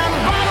when that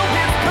bottle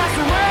gets passed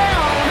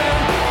around.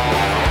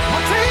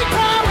 Well, take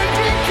time and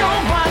drink your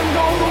wine,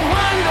 go to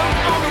wind up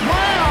on the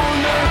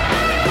ground.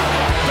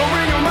 Don't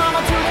bring your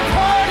mama to the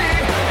party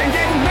and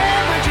get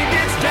mad when she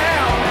gets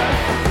down.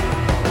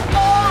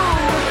 Oh,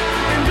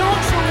 and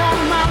don't you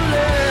want my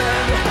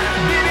love?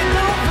 Baby,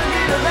 don't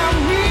forget about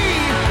me.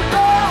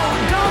 Oh,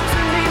 don't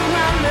you need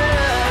my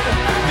love?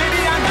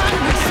 Baby, I got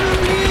what you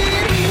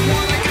need.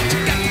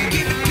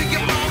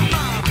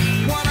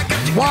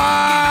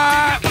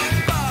 What?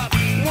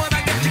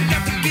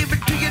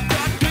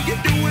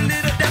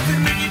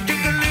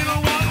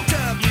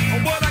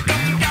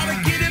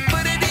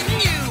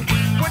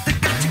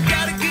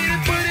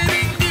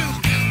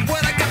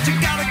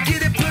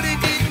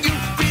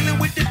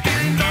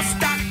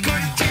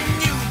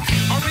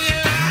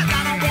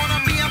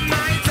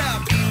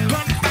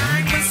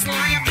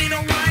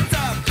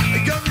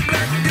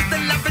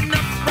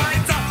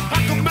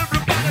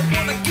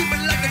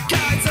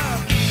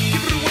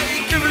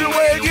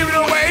 Give it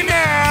away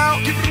now.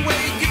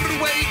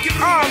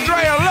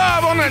 Andrea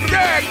Love on the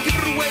deck.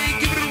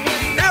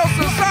 Ill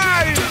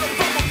Society.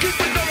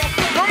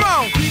 Come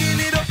on.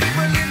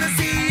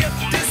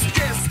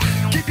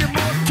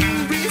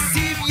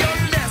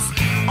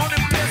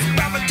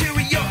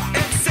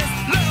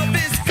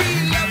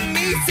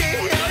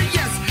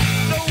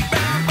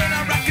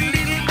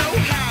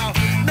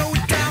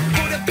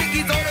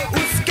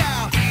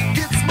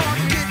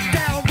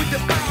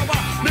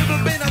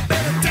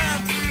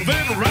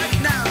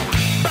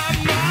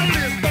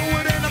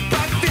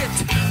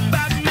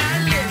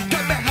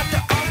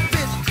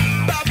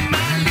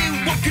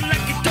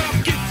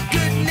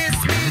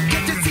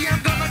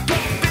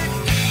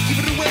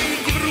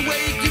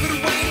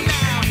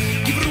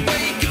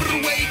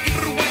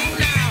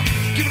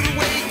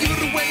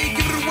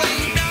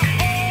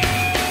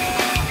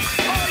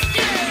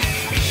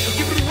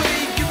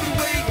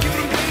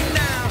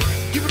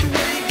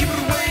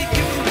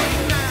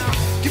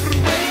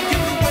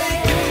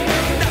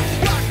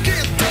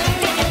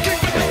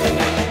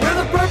 With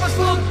a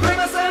purposeful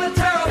grimace and a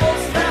terrible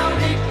sound,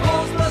 he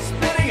pulls the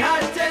spinning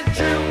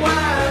high-tension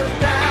wires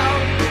down.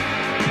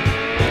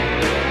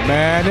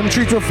 Man, them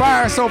treats with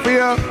fire,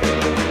 Sophia.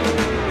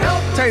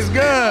 Tastes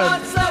good.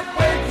 On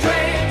subway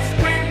trains,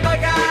 scream the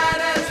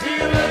guide as he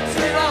looks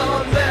in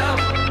on them.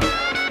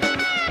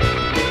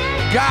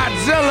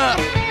 Godzilla.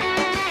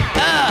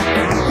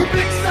 He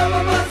picks some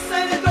of us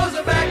and he throws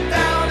it back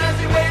down as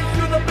he waves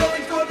through the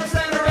buildings toward the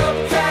center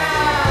of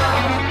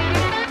town.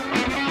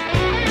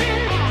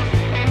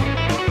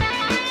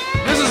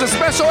 This is a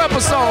special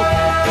episode.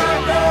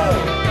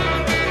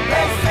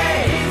 They say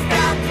he's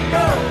got to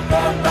go,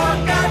 go, go,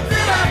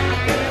 Godzilla.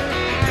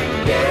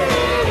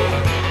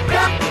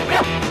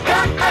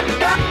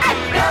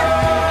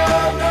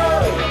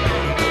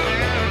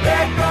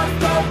 There goes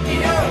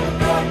Tokyo,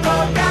 go, go,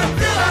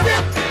 Godzilla.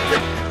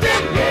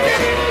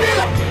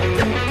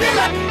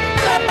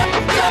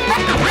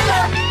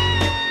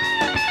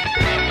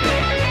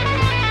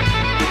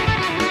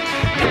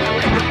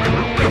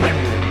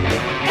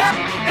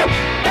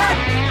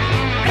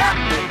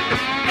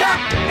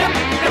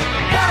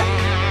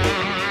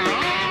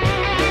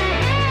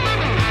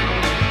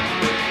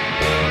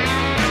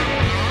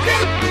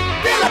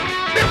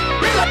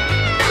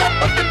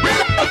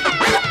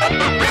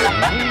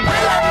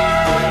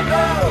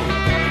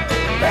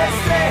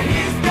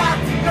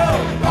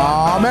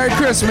 Aw, Merry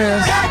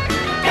Christmas.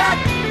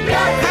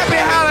 Happy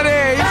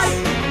holidays.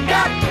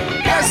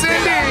 Yes,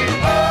 indeed.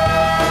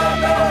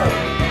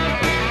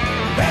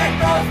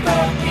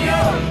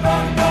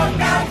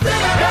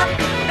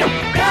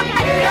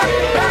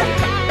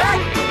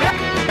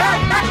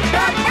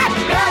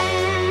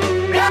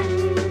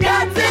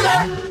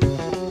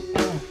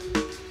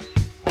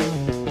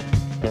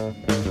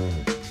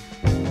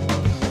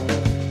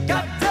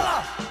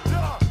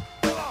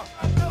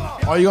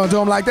 Are you gonna do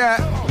them like that?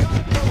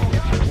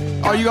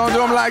 Are you gonna do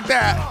them like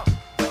that?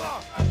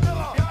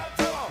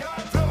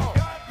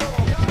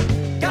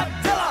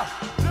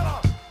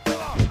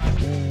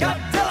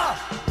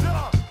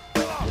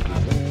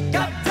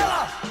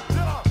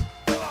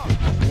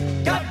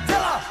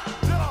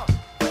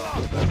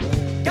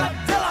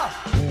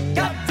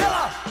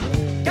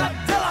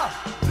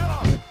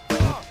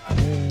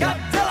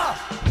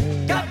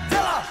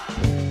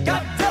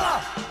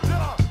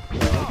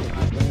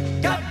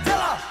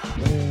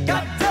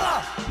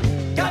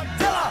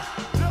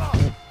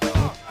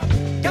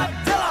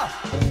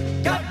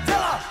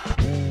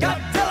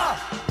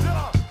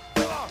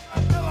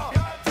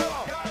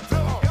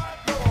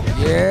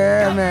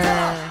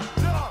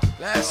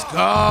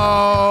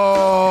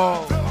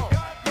 go.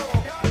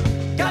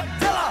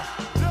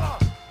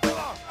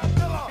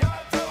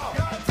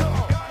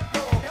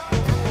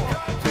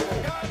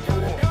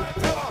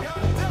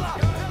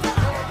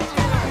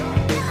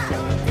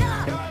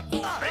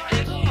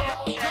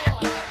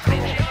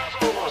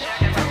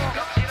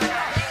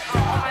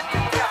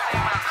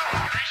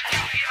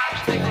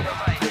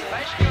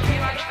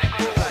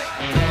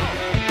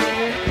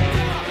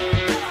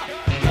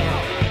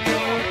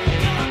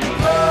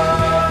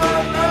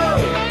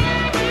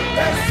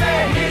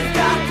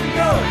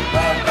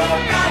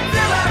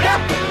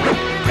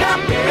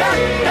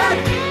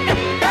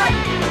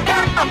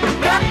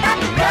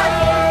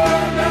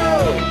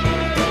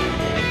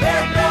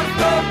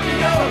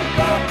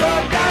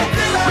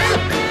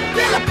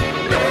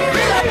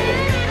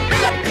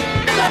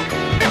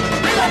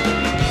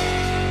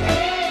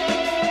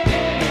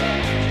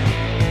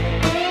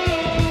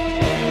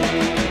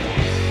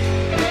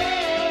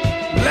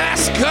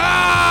 Let's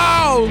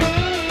go!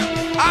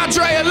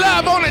 Andrea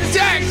Love on the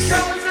decks.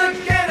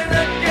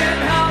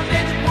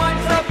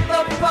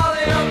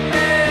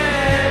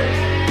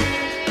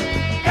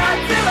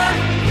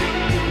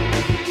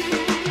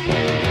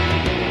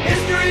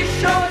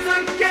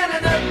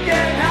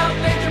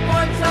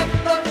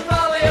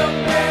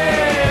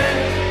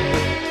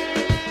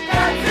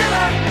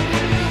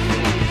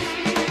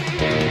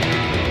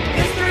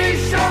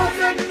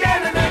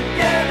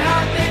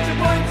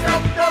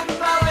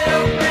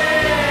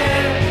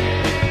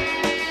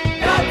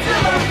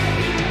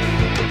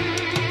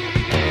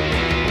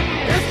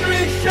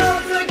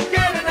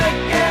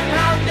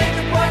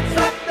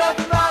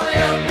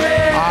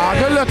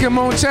 Good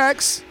moon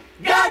checks.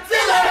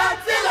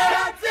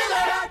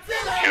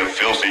 You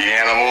filthy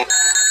animal.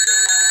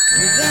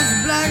 There's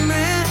a black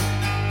man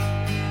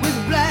with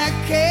a black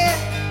cat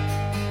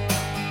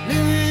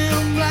living in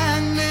a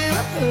black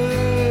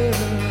neighborhood.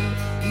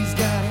 He's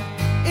got an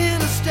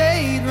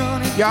interstate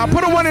running. Y'all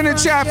put a one in the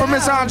chat for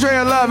Miss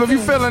Andrea Love if you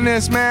feeling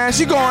this, man.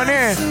 She going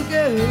in.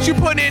 She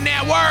putting in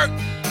that work.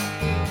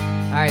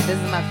 All right, this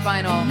is my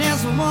final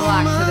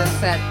block to this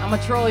set. I'm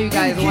gonna troll you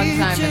guys one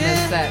time in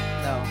this set,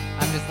 though.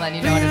 I'm just letting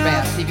you know in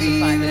advance. See if you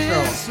can find the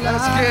troll.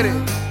 Let's get it.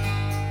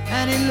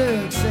 And he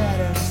looks at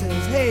her and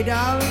says, "Hey,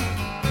 darling,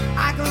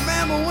 I can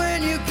remember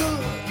when you could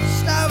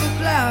stop a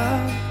cloud.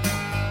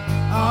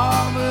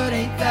 Oh, but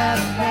ain't that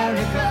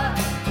America?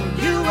 For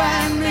you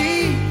and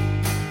me,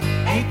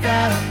 ain't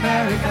that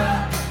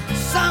America?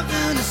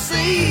 Something to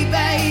see,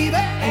 baby.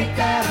 Ain't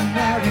that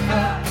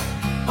America?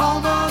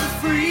 Home of the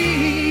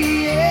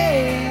free,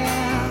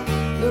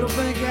 yeah. Little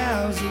pink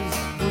houses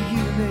for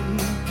you and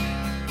me.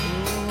 Oh,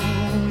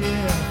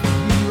 yeah,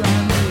 you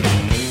and me."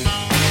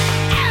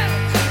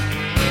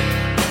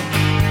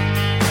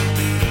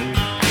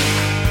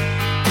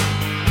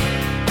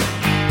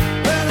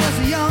 Well, there's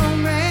a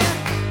young man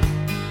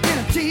in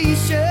a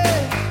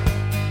t-shirt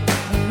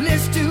who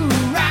listens to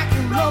rock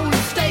and roll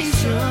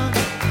station.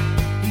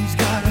 He's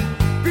got a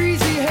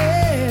greasy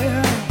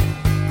hair,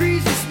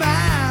 greasy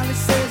smile. It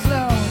says,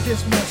 "Lord,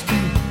 this must be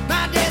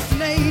my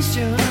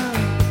destination."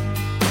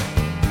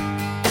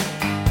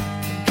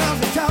 Cause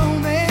they told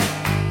me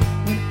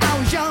when I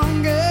was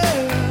younger,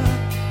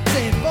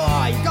 said,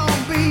 "Boy, you're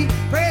gonna be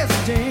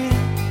president."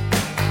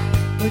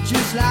 But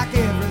just like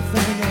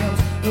everything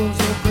else, those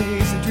old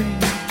crazy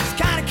dreams just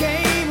kinda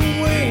came and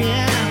went.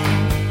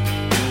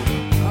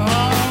 Oh,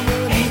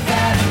 but ain't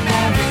that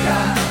America?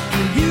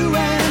 For you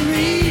and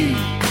me,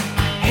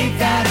 ain't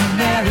that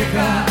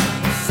America?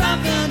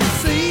 Something to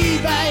see,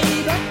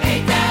 baby.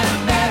 Ain't that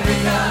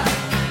America?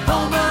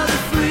 Home of the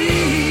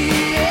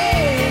free,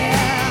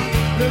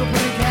 yeah. Little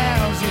pink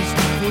houses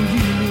for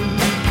you.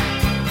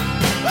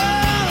 Oh,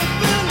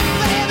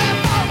 baby,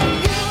 for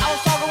you. I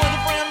was talking with a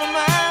friend of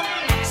mine,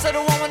 said a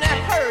woman that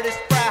hurt his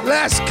pride.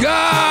 Let's go!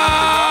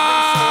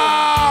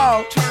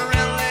 Turn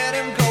around and let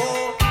him go.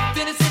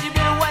 Then he said, "You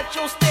better watch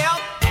your step,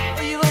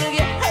 or you're gonna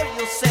get hurt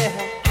yourself.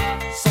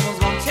 Someone's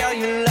gonna tell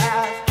you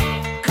lies,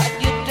 cut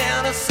you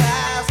down to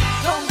size.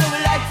 Don't do me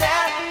like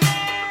that.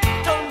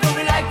 Don't do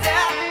me like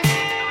that.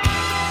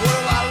 What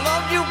if I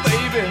love you,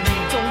 baby?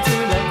 Don't do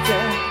me like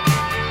that.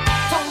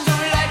 Don't do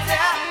me like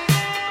that.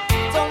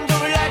 Don't do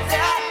me like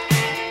that.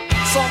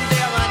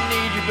 Someday I might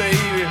need you,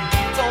 baby.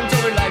 Don't do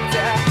me like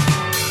that.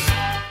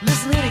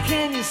 Listen, honey,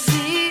 can you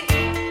see?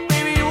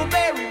 Maybe you will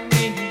bury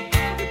me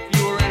if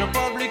you were in a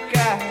public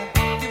eye.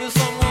 Give it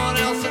someone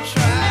else a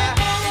try.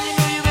 And you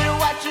know you better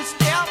watch your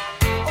step,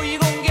 or you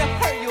gonna get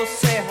hurt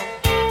yourself.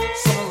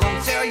 Someone's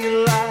gonna tell you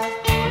lies.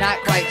 Not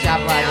quite job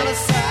Down the logic.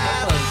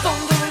 side.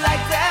 Don't do me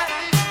like that.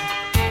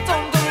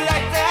 Don't do me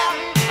like that.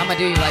 I'm gonna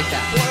do you like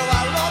that. What if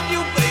I love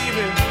you,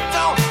 baby?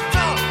 Don't do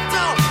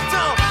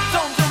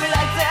me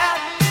like that.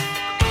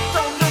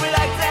 Don't do me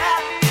like that.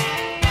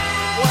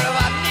 What if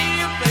I need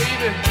you,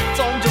 baby?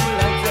 Don't do me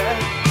like that.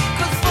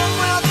 'Cause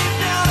somewhere deep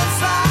down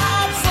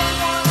inside,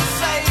 someone is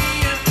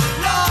saying,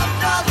 love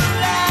doesn't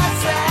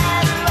last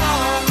as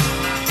long.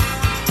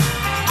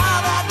 All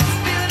that is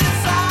feeling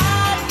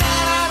inside,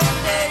 night and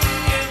day,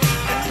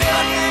 and I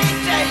can't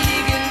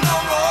take it no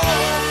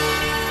more.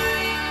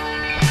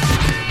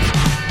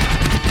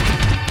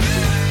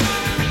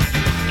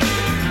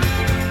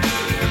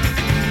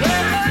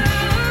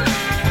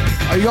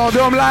 Are you gonna do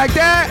them like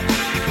that?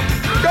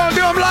 Gonna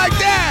do them like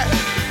that.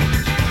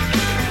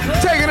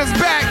 Taking us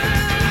back.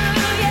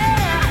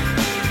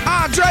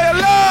 Andrea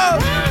Love.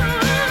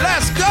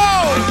 Let's go.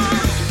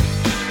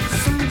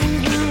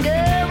 Something's been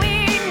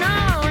going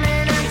on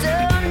and I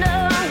don't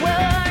know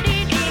what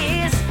it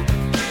is.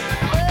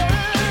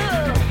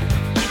 Oh,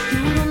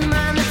 you don't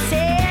mind me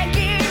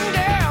taking,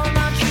 girl,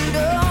 but you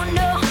don't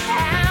know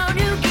how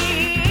to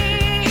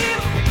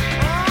give.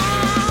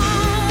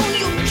 Oh,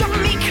 you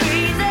drive me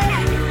crazy,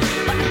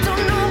 but I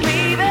don't know,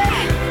 baby.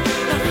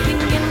 I'm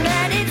thinking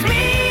that it's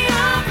me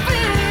I'm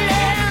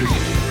feeling.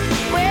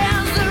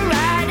 Where's the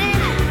riding?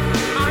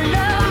 Our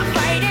love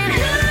fighting.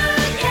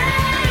 Look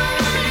at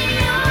what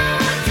you're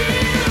doing.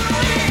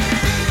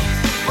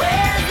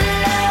 Where's the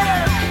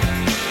love?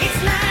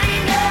 It's not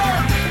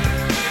enough.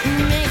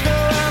 Makes the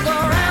world go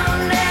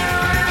round and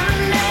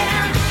round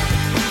and.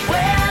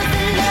 Where's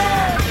the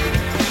love?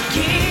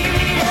 Give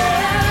it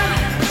up.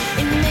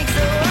 It makes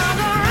the world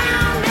go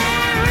round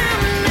and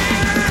round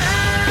and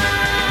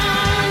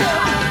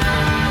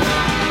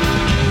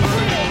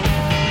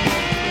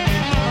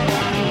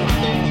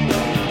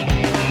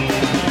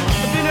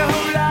It's been a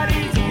whole lot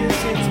easier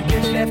since you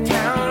just left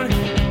town.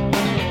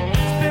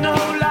 It's been a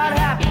whole lot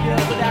happier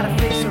without a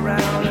face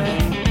around.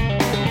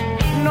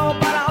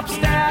 Nobody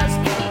upstairs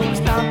gonna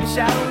stomp and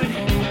shout.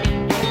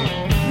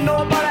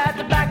 Nobody at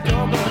the back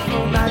door gonna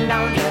throw my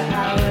lounger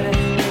out.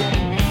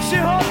 She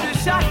holds the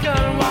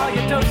shotgun while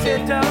you don't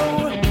sit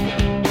down.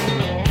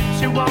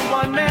 She want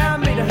one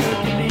man, made a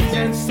Hercules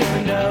and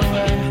Cyrano.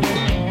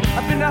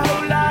 I've been a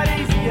whole lot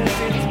easier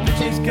since the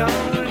bitch is gone.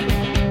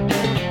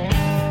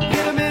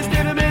 Little miss,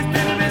 can't be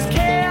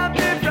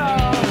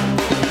wrong.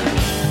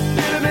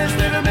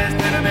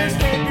 Little miss,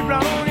 can't be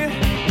wrong.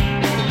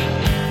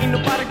 Ain't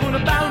nobody gonna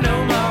bow no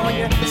more when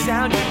you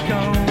sound you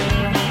gone.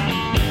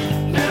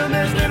 Little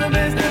miss,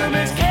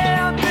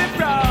 can't be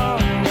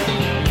wrong.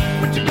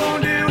 What you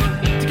gonna do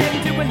to get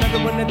into another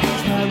one of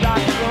these rock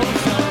and roll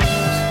songs?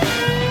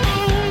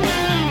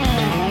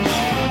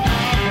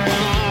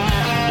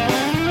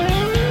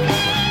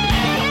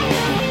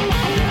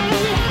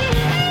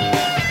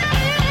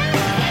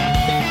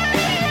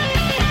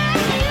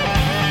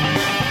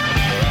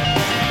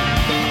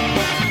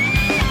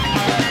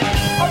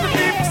 All the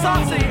people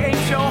saucy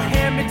ain't your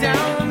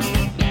hand-me-downs.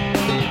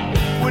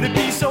 Would it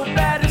be so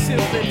bad to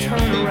simply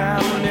turn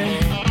around?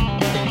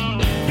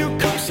 You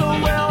cook so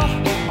well,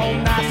 all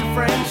nice and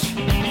French.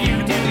 You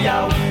do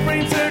your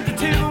brain surgery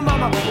too,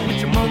 mama, with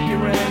your monkey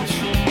wrench.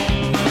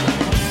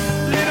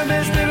 Little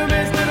miss,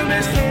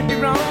 can't be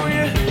wrong.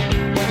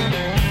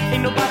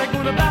 Ain't nobody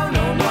gonna bow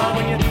no more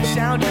when you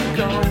sound you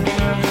gone.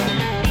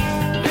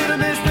 Little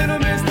miss,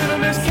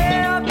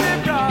 can't be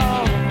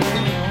wrong.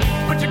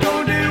 What you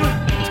gonna do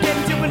to get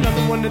into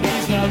another one of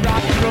these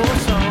rock and roll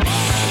songs?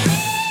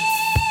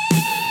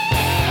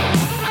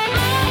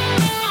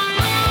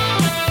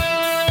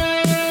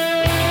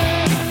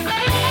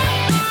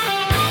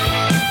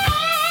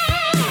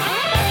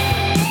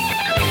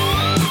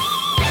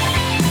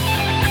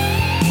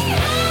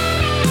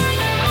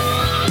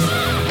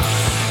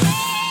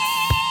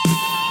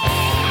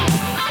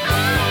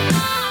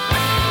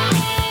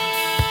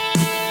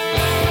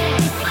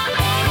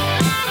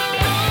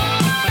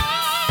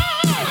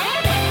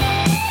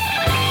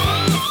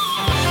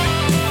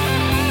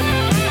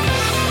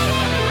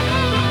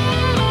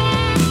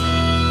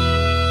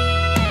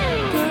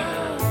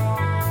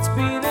 It's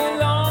been a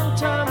long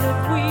time that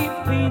we've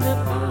been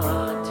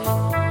apart.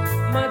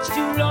 Much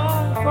too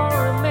long for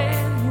a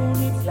man who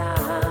needs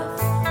love.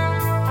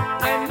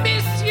 I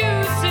miss you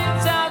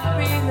since I've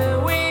been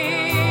away.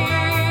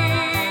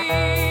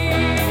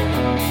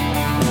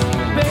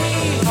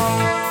 Babe,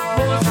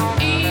 wasn't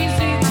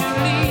easy to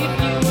leave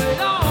you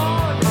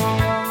alone.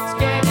 It's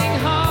getting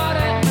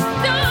harder,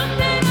 don't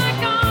let I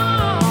go.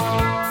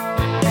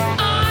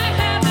 I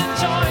had the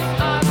choice,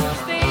 I will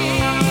stay.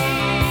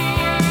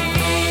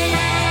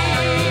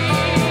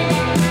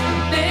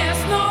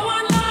 There's no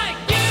one like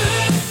you.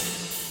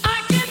 I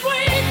can't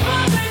wait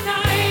for the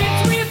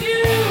nights with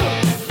you.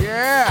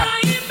 Yeah. I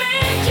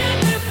imagine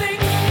the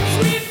things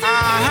we do.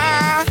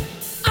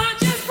 I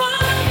just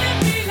wanna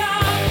be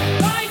loved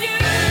by you.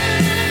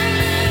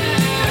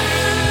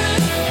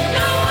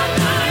 No one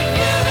like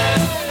you.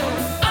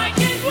 I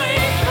can't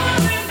wait for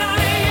the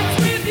nights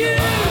with you.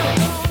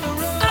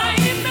 I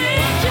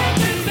imagine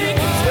the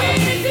things we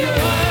do.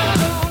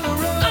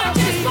 I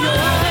just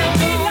wanna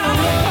be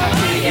loved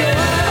by you.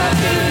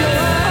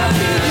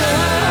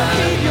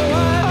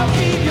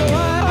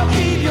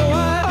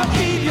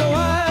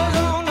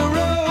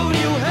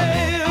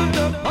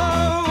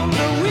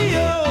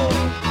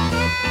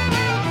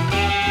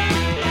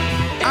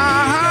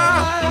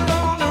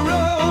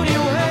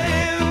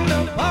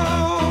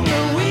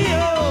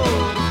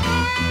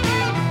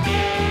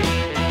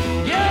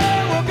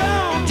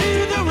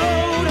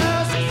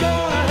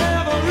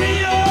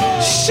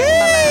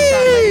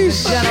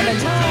 Sheesh. Gentlemen,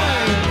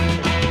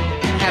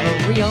 have a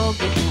real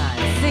good time.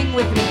 Sing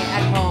with me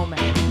at home.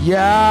 You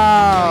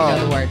know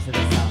Yo. the words of the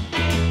song.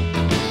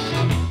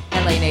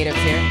 LA natives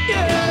here.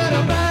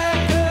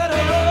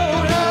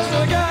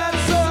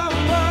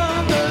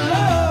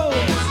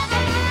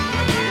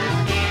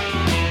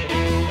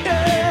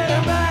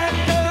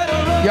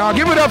 Y'all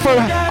give it up for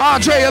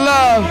Andrea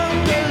Love,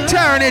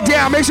 tearing it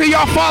down. Make sure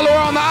y'all follow her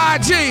on the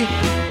IG.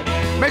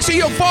 Make sure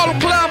you follow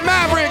Club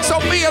Maverick,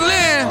 Sophia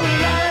Lynn.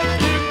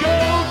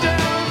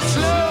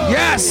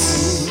 Yes.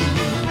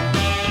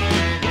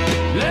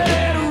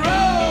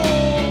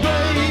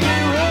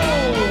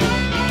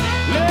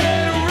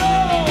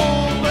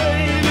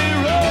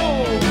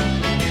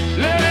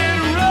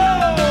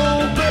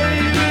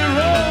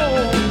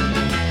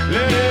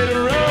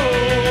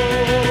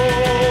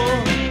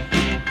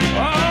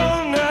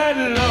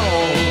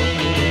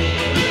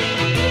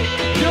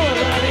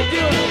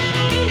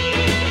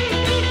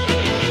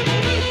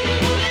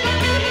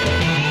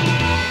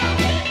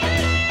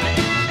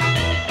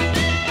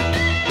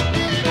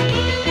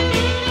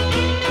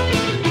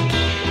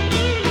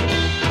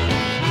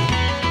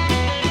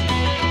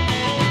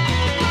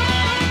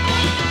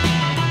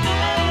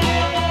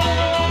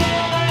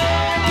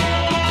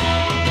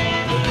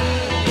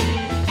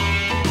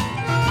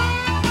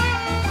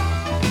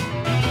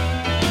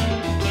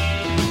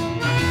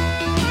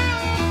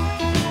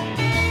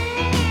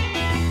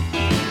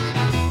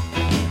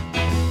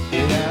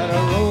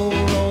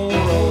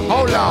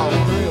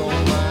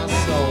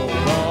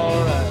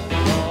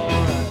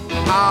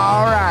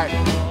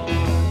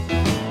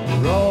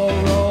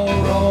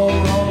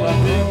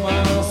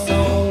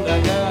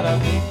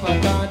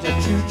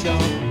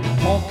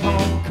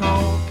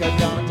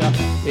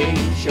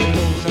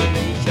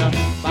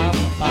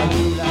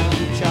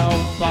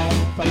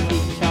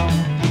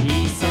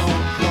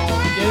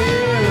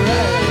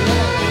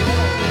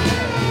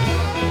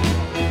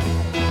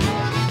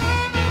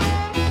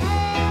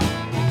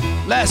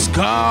 Let's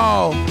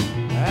go.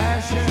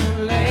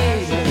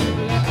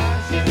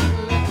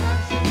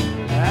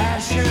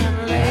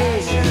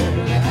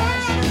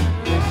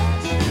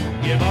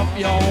 Give up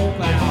your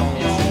vow.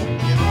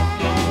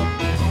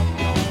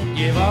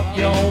 Give up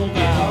your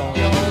vow.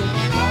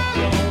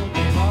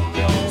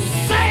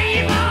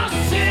 Save our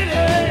city.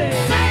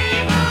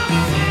 Save our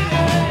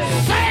city.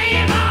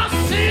 Save our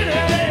city.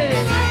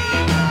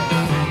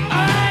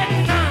 Right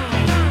now.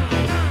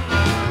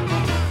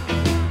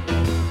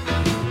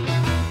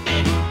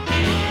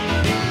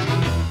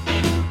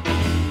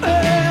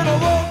 And I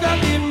woke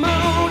up in the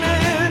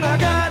morning, I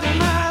got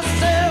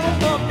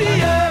myself a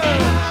beer.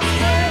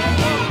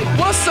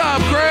 What's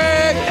up,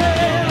 Greg?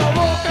 And I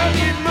woke up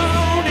in the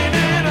morning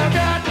and I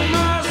got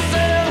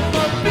myself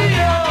a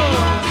beer.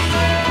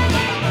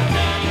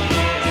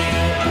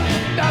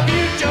 The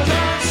future's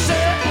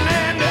uncertain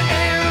and the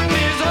end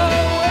is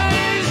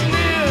always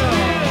near.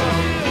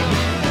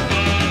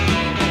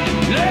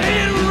 Let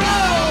it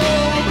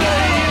roll,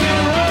 baby,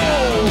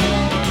 roll.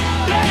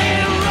 Let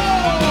it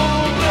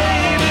roll,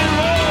 baby,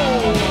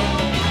 roll.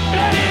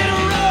 Let it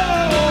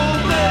roll,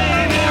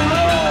 baby,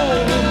 roll.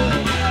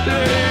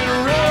 Let it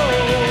roll.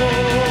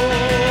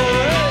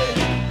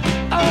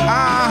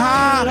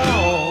 Uh-huh.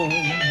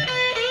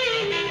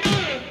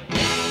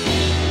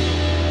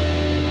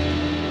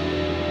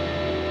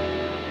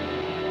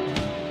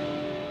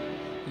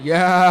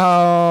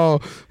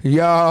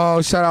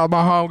 Yo, shout out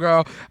my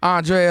homegirl,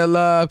 Andrea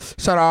Love.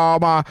 Shout out all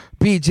my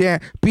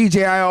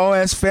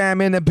BJIOS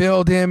fam in the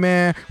building,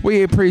 man.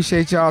 We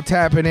appreciate y'all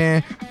tapping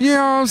in. You know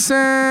what I'm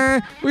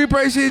saying? We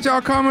appreciate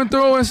y'all coming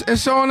through and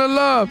showing the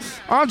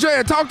love.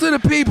 Andrea, talk to the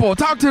people.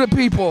 Talk to the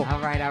people. All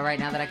right.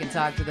 Now that I can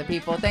talk to the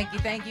people, thank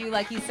you.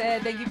 Like he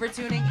said, thank you for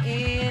tuning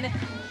in,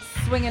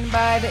 swinging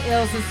by the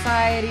Ill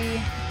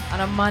Society on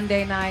a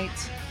Monday night.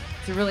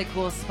 It's a really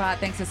cool spot.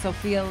 Thanks to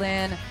Sophia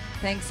Lynn.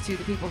 Thanks to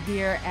the people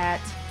here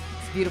at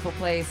this beautiful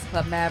place,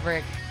 Club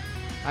Maverick,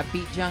 our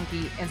Beat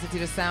Junkie,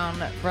 Institute of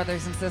Sound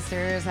brothers and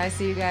sisters. I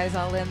see you guys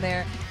all in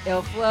there.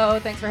 Ill Flow,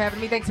 thanks for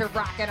having me. Thanks for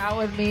rocking out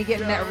with me,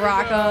 getting that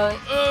rock on.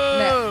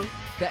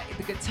 The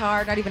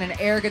guitar, not even an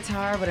air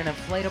guitar, but an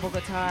inflatable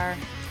guitar.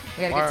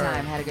 We had a good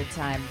time, had a good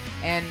time.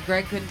 And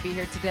Greg couldn't be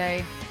here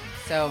today,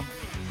 so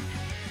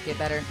get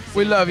better.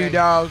 We love you,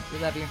 dog. We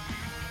love you.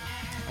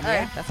 And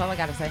yeah, that's all I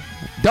got to say.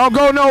 Don't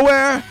go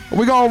nowhere.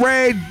 We're going to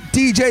raid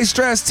DJ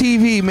Stress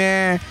TV,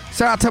 man.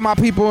 Shout out to my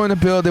people in the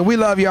building. We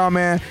love y'all,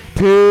 man.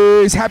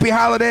 Peace. Happy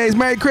holidays.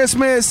 Merry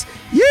Christmas.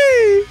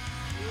 Yee.